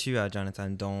tu as, Jonathan,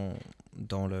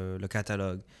 dans le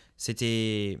catalogue,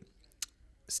 c'était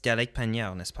à Lac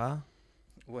Panière, n'est-ce pas?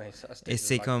 Oui, ça c'était. Et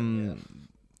c'est comme...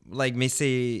 mais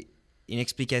c'est une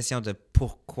explication de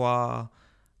pourquoi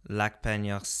Lac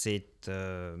Panière s'est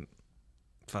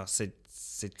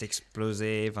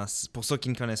explosé. Pour ceux qui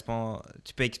ne connaissent pas,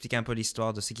 tu peux expliquer un peu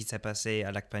l'histoire de ce qui s'est passé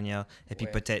à Lac Panière et puis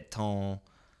peut-être ton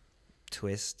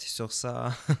twist sur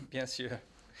ça. Bien sûr.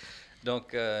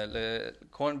 Donc, le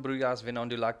corne bruyas venant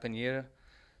du Lac Panière,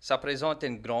 ça présente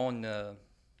un grand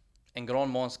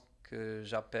monstre que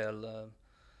j'appelle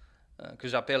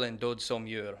un dos de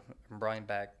saumure, un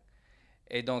brineback.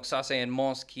 Et donc, ça, c'est un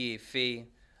monstre qui est fait,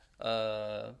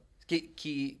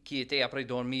 qui était après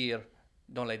dormir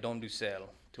dans les dômes du ciel,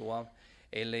 tu vois.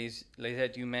 Et les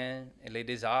êtres humains et les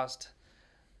désastres,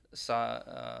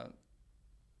 ça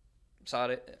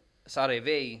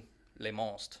réveille les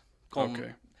monstres.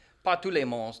 pas tous les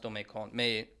monstres dans mes contes,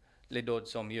 mais les d'autres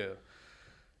sont mieux.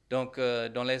 Donc,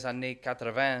 dans les années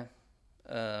 80,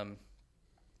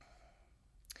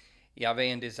 il y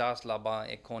avait un désastre là-bas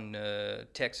et quand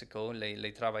Texaco,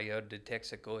 les travailleurs de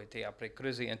Texaco étaient après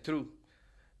creuser un trou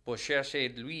pour chercher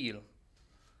de l'huile.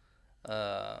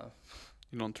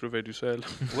 Ils ont trouvé du sel.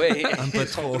 Oui, Un peu ils ont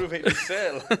trop. trouvé du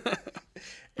sel.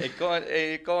 Et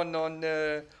quand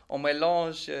on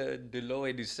mélange de l'eau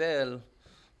et du sel,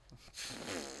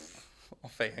 on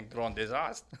fait un grand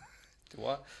désastre. Tu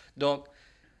vois? Donc,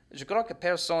 je crois que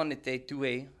personne n'était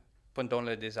tué pendant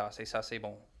le désastre et ça, c'est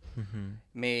bon.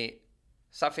 Mais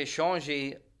ça fait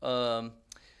changer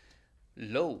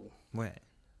l'eau. Ouais.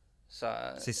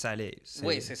 Ça, C'est salé.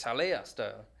 oui, c'est salé à cette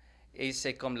heure. Et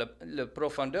c'est comme la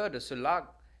profondeur de ce lac,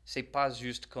 c'est pas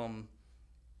juste comme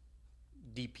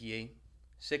 10 pieds.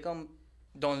 C'est comme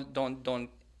dans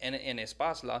un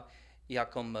espace là, il y a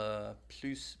comme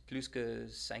plus que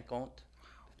 50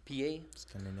 pieds.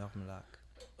 C'est un énorme lac.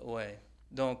 Ouais.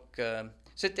 Donc,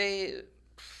 c'était...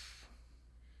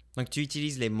 Donc, tu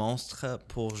utilises les monstres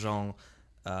pour, genre,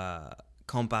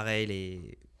 comparer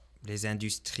les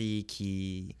industries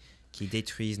qui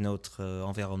détruisent notre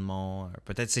environnement.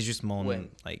 Peut-être c'est juste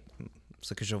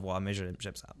ce que je vois, mais j'aime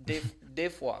ça. Des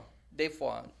fois,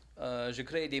 je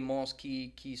crée des monstres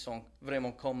qui sont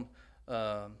vraiment comme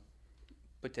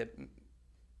peut-être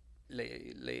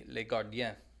les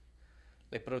gardiens,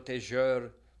 les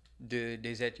protégeurs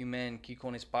des êtres humains qui ne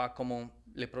connaissent pas comment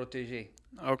les protéger.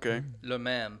 OK. Le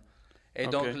même. Et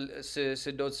Ok. donc, ce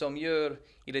d'autres sommeur,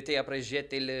 il était après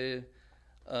jeter les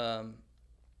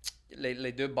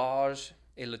deux barges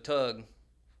et le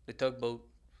tugboat,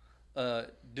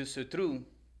 de ce trou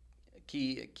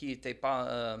qui n'était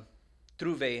pas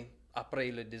trouvé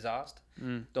après le désastre.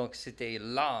 Donc, c'était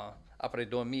là, après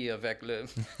dormir avec le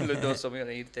dos sommeur,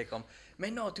 il était comme,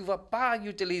 mais non, tu ne vas pas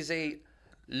utiliser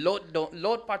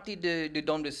l'autre partie du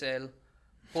dôme de sel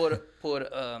pour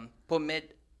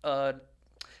mettre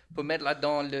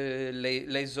là-dedans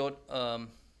les autres,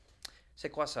 c'est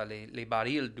quoi ça, les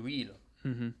barils d'huile,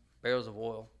 barrels of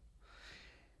oil.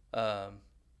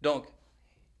 Donc,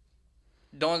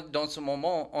 en ce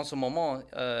moment,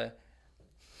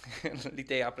 il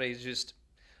était après juste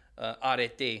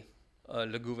arrêter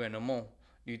le gouvernement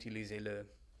d'utiliser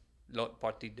l'autre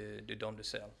partie de dôme de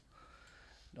sel.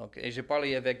 Donc, et j'ai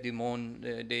parlé avec du monde,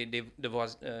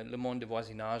 le monde de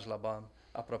voisinage là-bas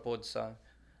à propos de ça.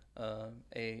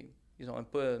 Et ils sont un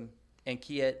peu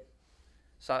inquiets.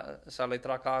 Ça les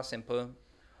tracasse un peu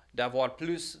d'avoir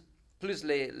plus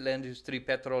l'industrie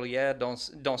pétrolière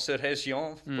dans cette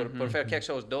région pour faire quelque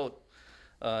chose d'autre.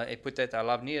 Et peut-être à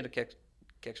l'avenir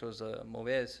quelque chose de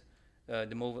mauvais.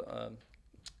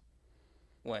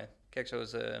 Quelque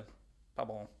chose pas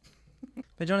bon.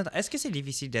 Mais Jonathan, est-ce que c'est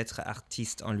difficile d'être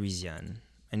artiste en Louisiane?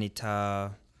 Un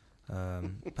État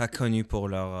pas connu pour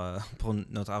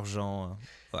notre argent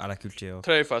à la culture.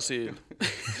 Très facile.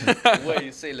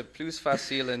 Oui, c'est le plus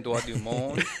facile endroit du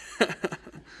monde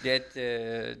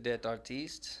d'être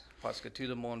artiste parce que tout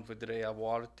le monde voudrait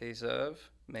avoir tes œuvres,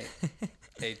 mais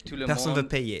et tout le Personne ne monde veut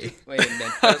payer. Oui, mais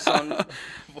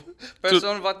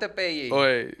personne va te payer.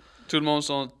 Oui, tout le monde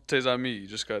sont tes amis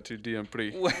jusqu'à tu dis un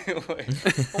prix. Oui.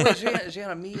 J'ai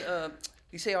un ami,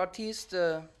 il est artiste,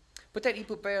 peut-être il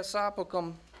peut payer ça pour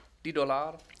comme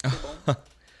 $10. C'est bon.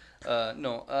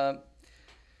 Non,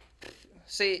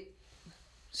 c'est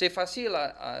facile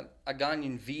à gagner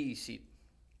une vie ici.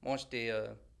 Moi, j'étais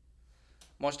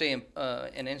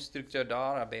un instructeur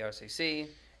d'art à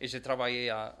BRCC et j'ai travaillé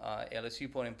à LSU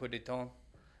pour un peu de temps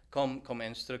comme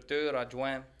instructeur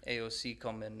adjoint et aussi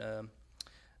comme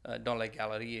dans les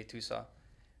galeries et tout ça.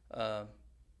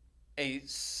 Et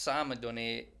ça m'a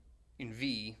donné une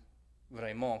vie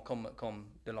vraiment comme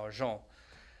de l'argent.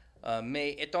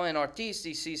 Mais étant un artiste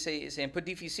ici, c'est un peu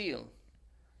difficile.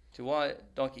 Tu vois,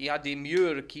 donc il y a des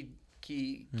murs qui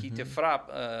te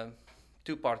frappent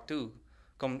tout partout.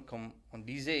 Comme on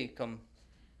disait, comme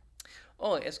 «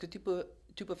 Oh, est-ce que tu peux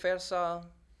faire ça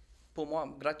pour moi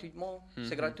gratuitement?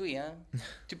 C'est gratuit, hein?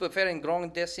 Tu peux faire un grand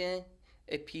dessin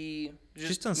et puis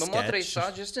Juste un me sketch. montrer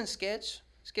ça, juste un sketch.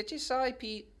 Sketcher ça et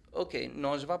puis, OK,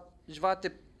 non, je vais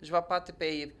pas te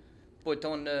payer pour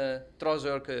ton 3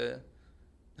 heures que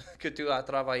tu as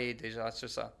travaillé déjà sur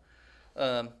ça.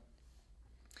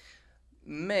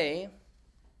 Mais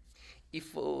il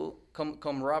faut,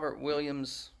 comme Robert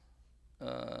Williams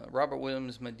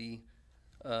m'a dit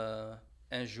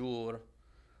un jour,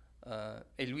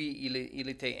 et lui, il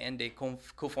était un des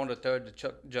cofondateurs de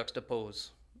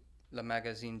Juxtapose, le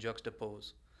magazine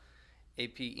Juxtapose. Et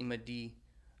puis il m'a dit,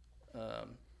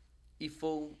 il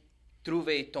faut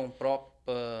trouver ton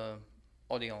propre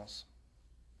audience,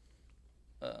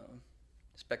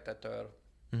 spectateur,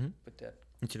 peut-être.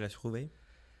 Et tu l'as trouvé?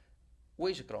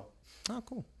 Oui, je crois. Ah,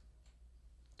 cool.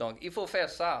 Donc, il faut faire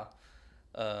ça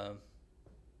dans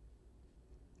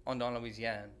la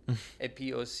Louisiane. Et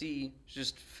puis aussi,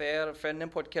 juste faire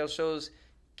n'importe quelle chose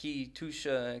qui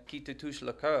te touche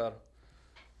le cœur.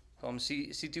 Comme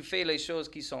si tu fais les choses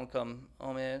qui sont comme,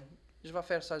 oh mais je vais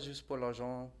faire ça juste pour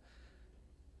l'argent,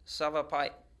 ça va pas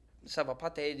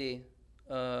t'aider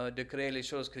de créer les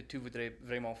choses que tu voudrais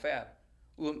vraiment faire.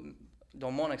 Ou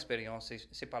dans mon expérience,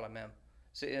 c'est pas la même.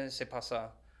 C'est pas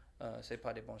ça. C'est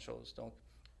pas des bonnes choses. Donc,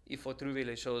 il faut trouver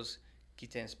les choses qui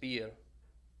t'inspirent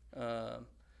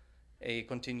et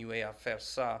continuer à faire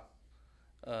ça.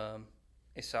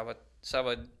 Et ça va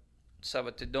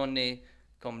te donner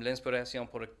comme l'inspiration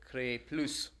pour créer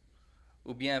plus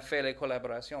ou bien faire les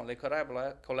collaborations. Les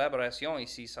collaborations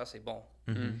ici, ça c'est bon.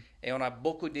 Et on a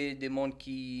beaucoup de monde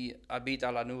qui habitent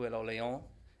à la Nouvelle-Orléans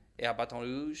et à Baton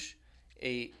Rouge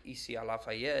et ici à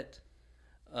Lafayette,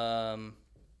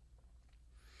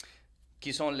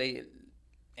 qui sont les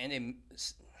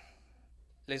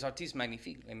artistes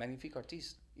magnifiques, les magnifiques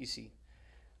artistes ici.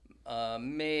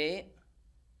 Mais,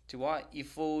 tu vois, il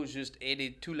faut juste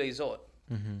aider tous les autres.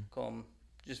 Comme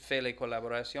juste faire les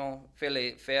collaborations,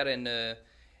 faire une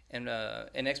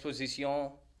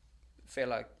exposition, faire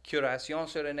la curation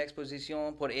sur une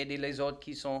exposition pour aider les autres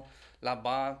qui sont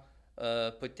là-bas,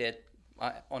 peut-être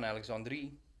en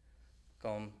Alexandrie,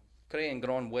 comme créer un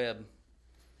grand web.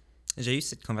 J'ai eu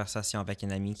cette conversation avec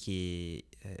une amie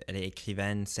elle est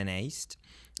écrivaine scénariste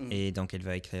et donc elle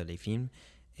veut écrire des films.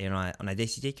 Et on a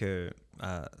décidé que,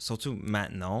 surtout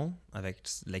maintenant, avec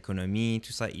l'économie,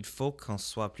 tout ça, il faut qu'on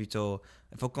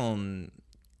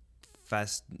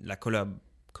fasse la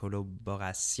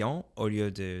collaboration au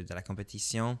lieu de la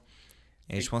compétition.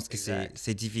 Et je pense que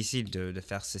c'est difficile de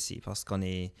faire ceci parce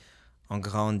on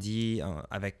grandit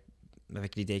avec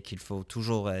l'idée qu'il faut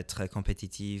toujours être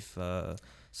compétitif,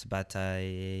 se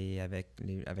batailler avec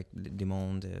le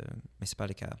monde, mais c'est pas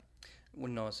le cas.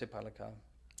 Non, c'est pas le cas.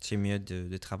 C'est mieux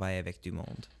de travailler avec du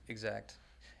monde. Exact.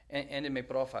 Un de mes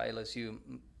profs à LSU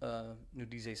nous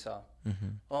disait ça.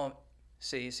 Oh,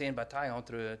 c'est une bataille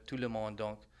entre tout le monde,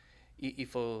 donc il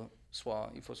faut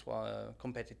soit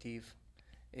compétitif.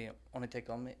 Et on était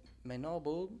comme, mais non,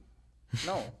 Bob,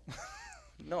 non.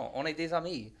 Non, on est des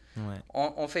amis. Ouais.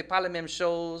 On fait pas la même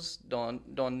chose dans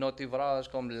notre ouvrage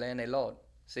comme l'un et l'autre.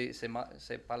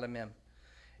 C'est pas le même.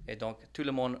 Et donc, tout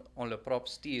le monde a leur propre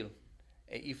style.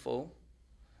 Et il faut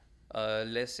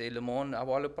laisser le monde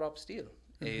avoir leur propre style.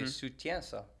 Et soutient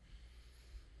ça.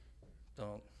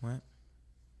 Donc, ouais.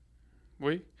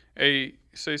 Oui, et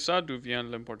c'est ça d'où vient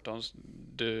l'importance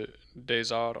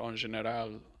des arts en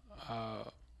général, à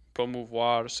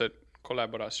promouvoir cette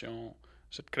collaboration,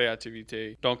 cette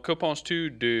créativité. Donc, que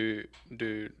penses-tu de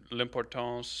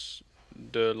l'importance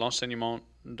de l'enseignement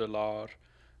de l'art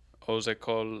aux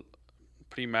écoles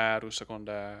primaires ou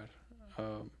secondaires?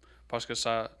 Parce que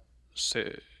ça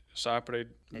après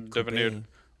devenir... Coupé.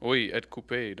 Oui, être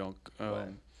coupé. Donc,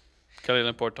 quelle est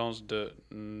l'importance de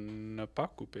ne pas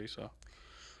couper ça?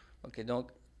 ok,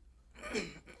 donc,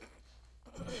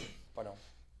 pardon.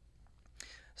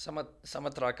 Ça me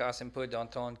tracasse un peu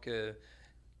d'entendre qu'il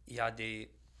y a des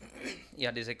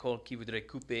écoles qui voudraient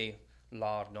couper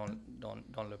l'art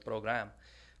dans le programme.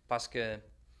 Parce que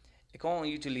quand on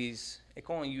use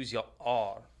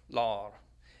l'art,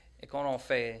 et quand on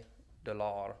fait de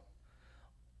l'art,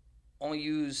 on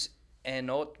use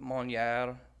une autre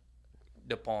manière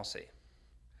de penser.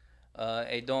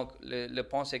 Et donc, le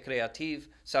pensée créative,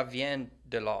 ça vient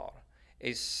de l'art.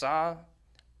 Et ça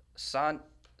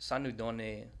nous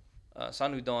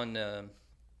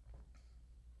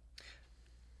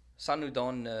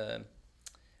donne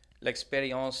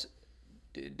l'expérience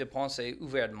de penser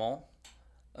ouvertement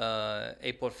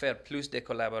et pour faire plus de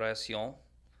collaboration.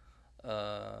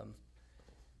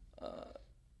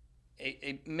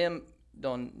 Et même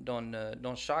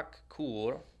dans chaque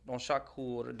cours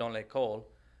dans l'école,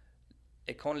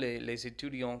 et quand les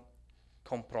étudiants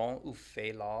comprennent ou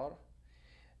font l'art,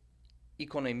 ils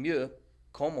connaissent mieux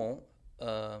comment,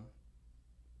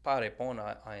 pas répondre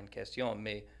à une question,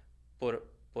 mais pour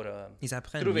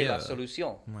trouver la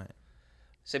solution. Ouais.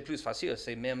 C'est plus facile,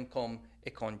 c'est même comme,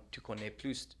 et quand tu connais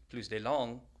plus de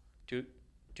langues, tu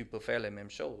peux faire les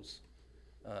mêmes choses.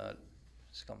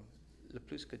 C'est comme le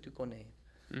plus que tu connais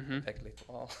avec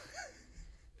l'étoile.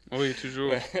 Oui,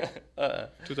 toujours.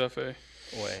 Tout à fait.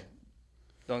 Ouais.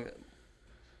 Donc,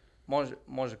 moi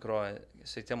je crois que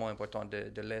c'est tellement important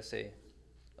de laisser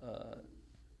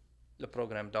le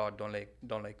programme d'art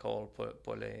dans l'école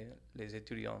pour les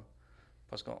étudiants.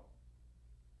 Parce que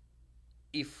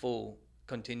il faut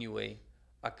continuer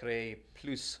à créer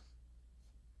plus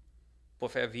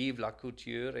pour faire vivre la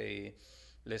culture et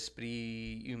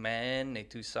l'esprit humain et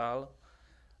tout ça.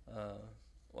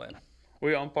 Ouais.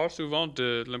 Oui, on parle souvent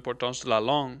de l'importance de la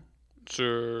langue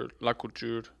sur la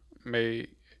culture, mais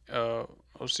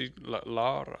aussi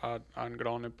l'art a une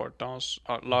grande importance,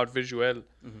 l'art visuel.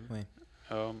 Oui.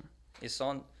 Et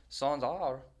sans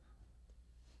art,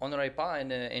 on n'aurait pas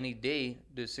une idée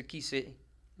de ce qui c'est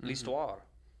l'histoire.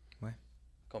 Ouais.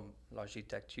 Comme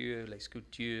l'architecture, les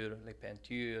sculptures, les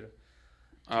peintures.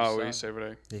 Ah ça. oui, c'est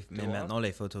vrai. Mais vois? maintenant,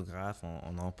 les photographes,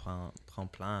 on en prend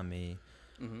plein, mais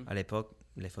à l'époque,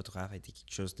 les photographes étaient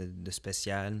quelque chose de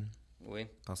spécial Oui.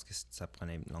 parce que ça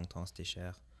prenait longtemps, c'était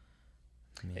cher.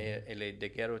 Mais... Et les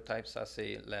daguerreotypes, ça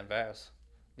c'est l'inverse,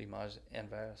 l'image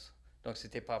inverse. Donc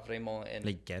c'était pas vraiment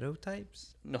Les ghetto types?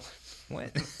 Non.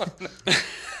 Ouais.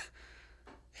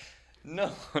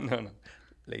 non.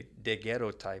 Les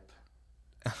daguerreotypes.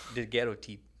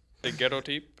 Daguerreotypes. Les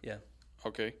ghettotypes? Yeah.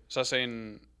 OK. Ça, c'est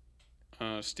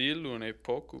un style ou une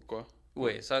époque ou quoi?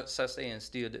 Oui, ça c'est un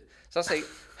style de... Ça c'est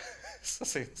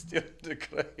un style de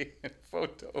créer une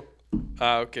photo.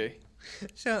 Ah, OK.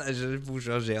 Je vous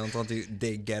jure, j'ai entendu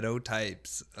des ghetto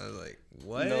types. I was like,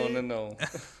 what? Non.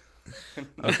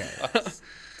 OK.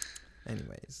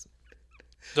 Anyways.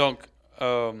 Donc,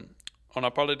 on a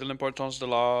parlé de l'importance de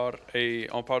l'art et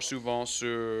on parle souvent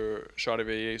sur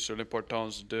Charrer-Veiller sur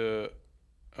l'importance de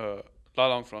la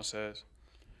langue française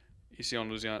ici en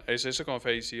Louisiane. Et c'est ce qu'on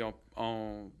fait ici.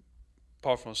 On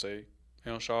parle français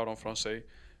et on chante en français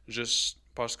juste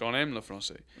parce qu'on aime le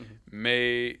français.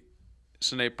 Mais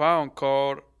ce n'est pas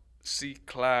encore si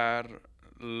clair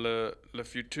le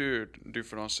futur du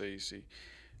français ici.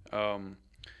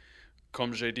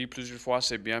 Comme j'ai dit plusieurs fois,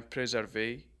 c'est bien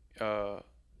préservé.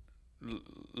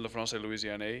 Le français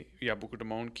louisianais, il y a beaucoup de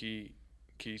monde qui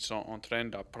sont en train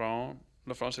d'apprendre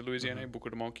le français louisianais, beaucoup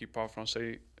de monde qui parle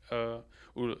français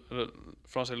ou le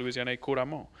français louisianais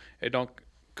couramment. Et donc,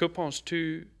 que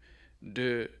penses-tu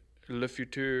de le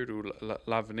futur ou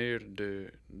l'avenir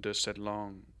de cette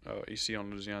langue ici en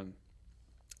Louisiane?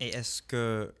 Et est-ce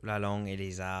que la langue et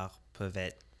les arts peuvent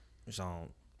être, genre,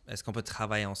 est-ce qu'on peut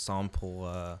travailler ensemble pour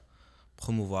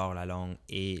promouvoir la langue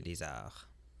et les arts?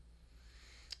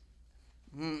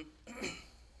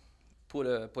 Pour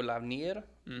l'avenir,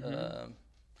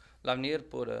 l'avenir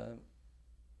pour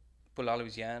la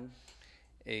Louisiane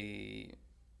et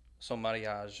son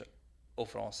mariage au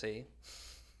français,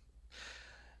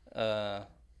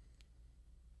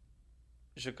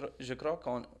 je crois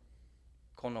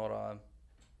qu'on aura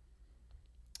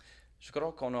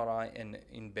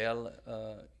une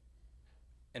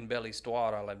belle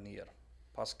histoire à l'avenir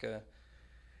parce que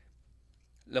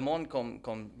le monde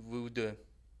comme vous deux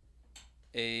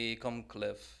et comme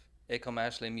Cliff et comme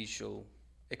Ashley Michaud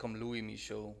et comme Louis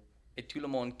Michaud et tout le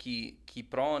monde qui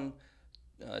prend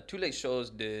toutes les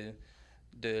choses de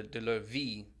leur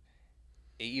vie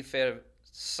et y faire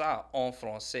ça en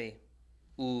français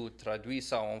ou traduire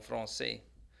ça en français,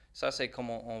 ça c'est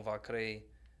comment on va créer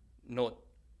notre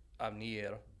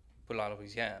avenir pour la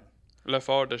Louisiane.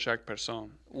 L'effort de chaque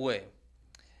personne. Oui.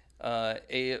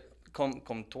 Et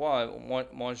comme toi,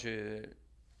 moi je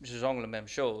jongle la même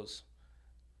chose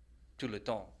tout le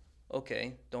temps. OK,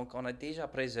 donc on a déjà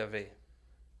préservé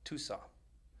tout ça.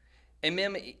 Et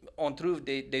même, on trouve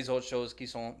des autres choses qui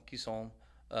sont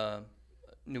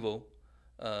nouveaux,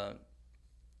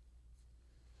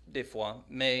 des fois,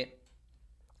 mais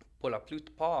pour la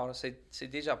plupart, c'est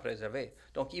déjà préservé.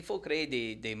 Donc, il faut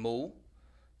créer des mots.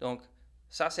 Donc,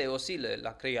 ça, c'est aussi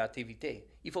la créativité.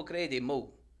 Il faut créer des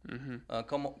mots.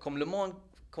 Comme le monde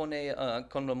connaît,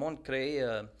 comme le monde crée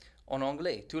en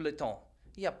anglais tout le temps.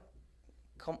 Il y a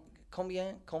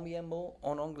combien de mots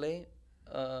en anglais?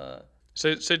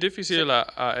 C'est difficile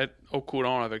à être au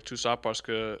courant avec tout ça parce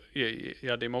que il y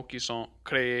a des mots qui sont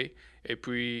créés et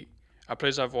puis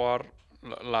après avoir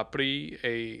l'appris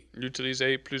et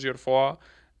l'utilisé plusieurs fois,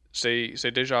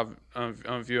 c'est déjà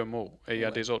un vieux mot. Et il y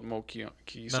a des autres mots qui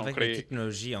sont avec créés. la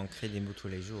technologie, on crée des mots tous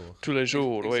les jours. Tous les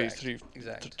jours, oui,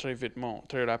 Exact. très vitement,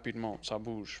 très rapidement, ça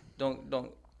bouge.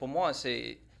 Donc pour moi,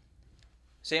 c'est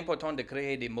important de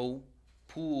créer des mots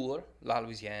pour la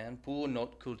Louisiane, pour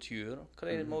notre culture,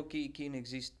 créer des mots qui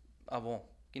n'existent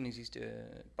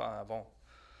pas avant.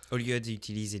 Au lieu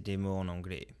d'utiliser des mots en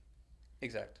anglais.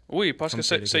 Exact. Oui, parce que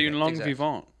c'est une langue Exact.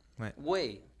 vivante. Ouais.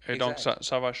 Oui. Et exact. donc,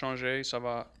 ça va changer, ça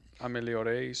va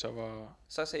améliorer, ça va...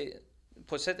 Ça, c'est...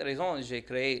 Pour cette raison, j'ai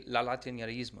créé le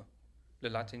latanierisme. Le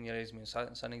latanierisme,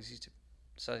 ça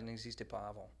n'existait pas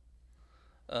avant.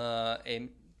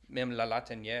 Et même la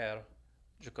latanière,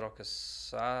 je crois que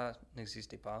ça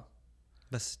n'existait pas.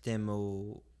 Ben, c'est un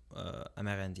mot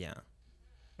amérindien.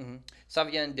 Ça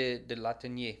vient de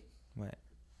latanier. Ouais.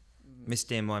 Mais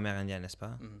c'était un mot amérindien, n'est-ce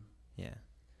pas?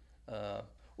 Yeah.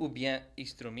 Ou bien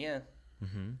istroumien.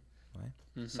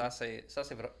 Ouais. Ça,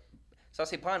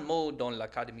 c'est pas un mot dans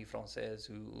l'Académie française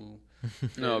ou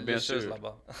Non, bien choses sûr.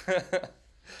 là-bas.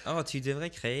 Oh, tu devrais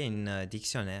créer un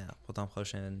dictionnaire pour ton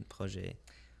prochain projet.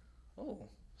 Oh,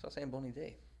 ça c'est une bonne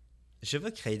idée. Je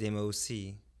veux créer des mots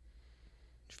aussi.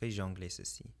 Je vais jongler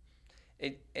ceci.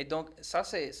 Et donc, ça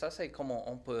c'est comment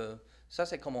on peut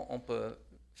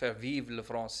faire vivre le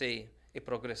français et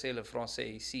progresser le français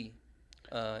ici.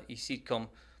 Ici, comme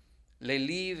les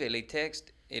livres et les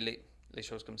textes et les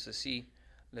choses comme ceci,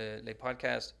 les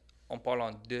podcasts, en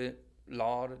parlant de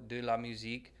l'art, de la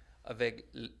musique, avec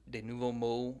des nouveaux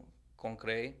mots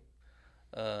concrets.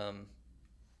 Ça,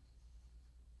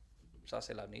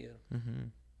 c'est l'avenir.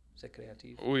 C'est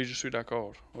créatif. Oui, je suis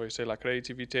d'accord. Oui, c'est la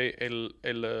créativité et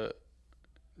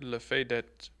le fait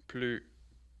d'être plus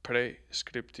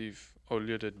prescriptif au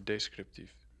lieu de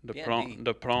descriptif. De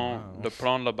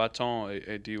prendre le bâton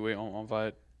et dire oui, on va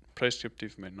être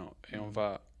prescriptif maintenant et on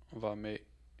va mettre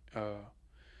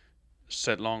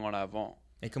cette langue en avant.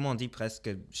 Et comme on dit presque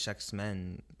chaque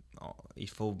semaine, il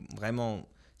faut vraiment,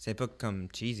 c'est pas comme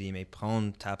cheesy, mais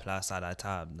prendre ta place à la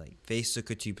table. Like, fais ce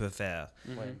que tu peux faire.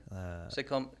 Ouais. C'est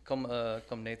comme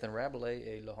Nathan Rabelais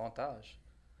et le hantage.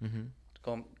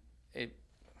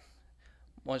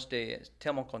 Moi, j'étais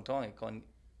tellement content quand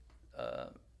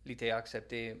il était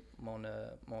accepté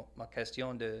ma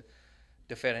question de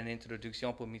faire une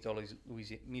introduction pour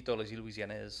mythologie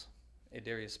louisianaise. Et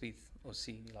Darius Speed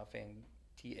aussi, il a fait un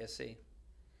petit essai.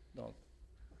 Donc,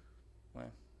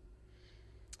 ouais.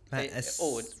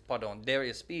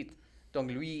 Darius Speed.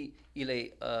 Donc, lui, il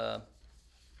est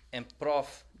un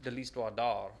prof de l'histoire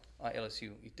d'art à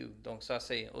LSU et tout. Donc, ça,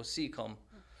 c'est aussi comme...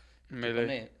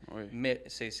 Mêlé, oui. Mais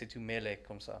c'est tout mêlé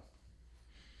comme ça.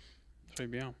 Très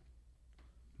bien.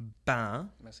 Ben,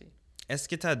 Merci. est-ce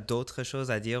que tu as d'autres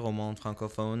choses à dire au monde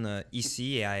francophone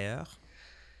ici et ailleurs?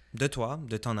 De toi,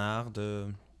 de ton art,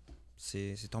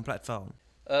 c'est ton plateforme.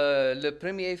 Le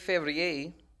 1er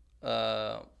février,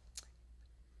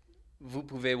 vous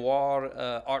pouvez voir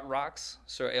Art Rocks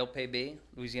sur LPB,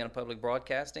 Louisiana Public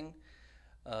Broadcasting.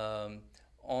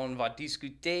 On va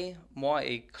discuter, moi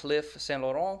et Cliff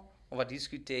Saint-Laurent, on va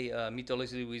discuter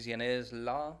mythologie louisianaise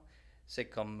là. C'est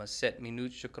comme 7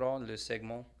 minutes, je crois, le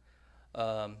segment.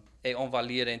 Et on va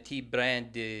lire un petit brin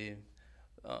de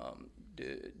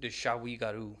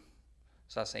Shawi-Garou.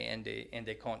 Ça, c'est un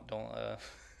des contes dans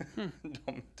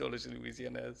mythologie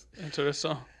louisianaise.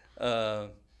 Intéressant.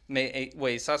 Mais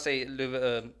oui, ça, c'est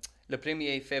le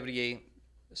 1er février.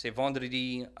 C'est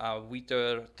vendredi à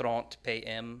 8h30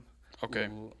 p.m. Okay.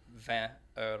 Ou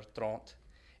 20h30.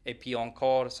 Et puis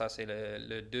encore, ça, c'est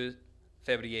le 2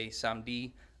 février,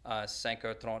 samedi, à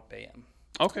 5h30 p.m.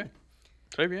 OK.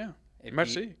 Très bien. Et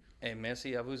merci. Et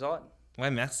merci à vous autres. Ouais,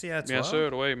 merci à toi. Bien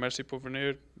sûr, oui. Merci pour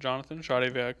venir, Jonathan.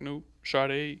 Charrer avec nous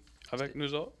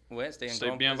autres. Ouais, c'était un C'était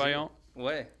grand bienveillant. plaisir.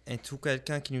 Ouais. Et tout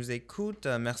quelqu'un qui nous écoute,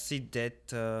 merci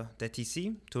d'être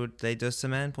ici toutes les 2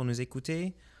 semaines pour nous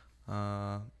écouter.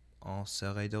 On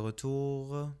serait de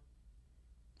retour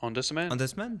En 2 semaines. en 2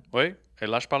 semaines. Oui. Et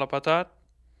lâche pas la patate.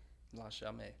 Lâche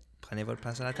jamais. Prenez votre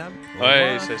place à la table. Au Oui,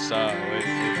 revoir. c'est ça. Oui.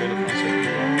 Il faut le français.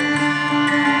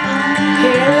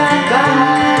 Here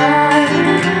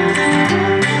I go.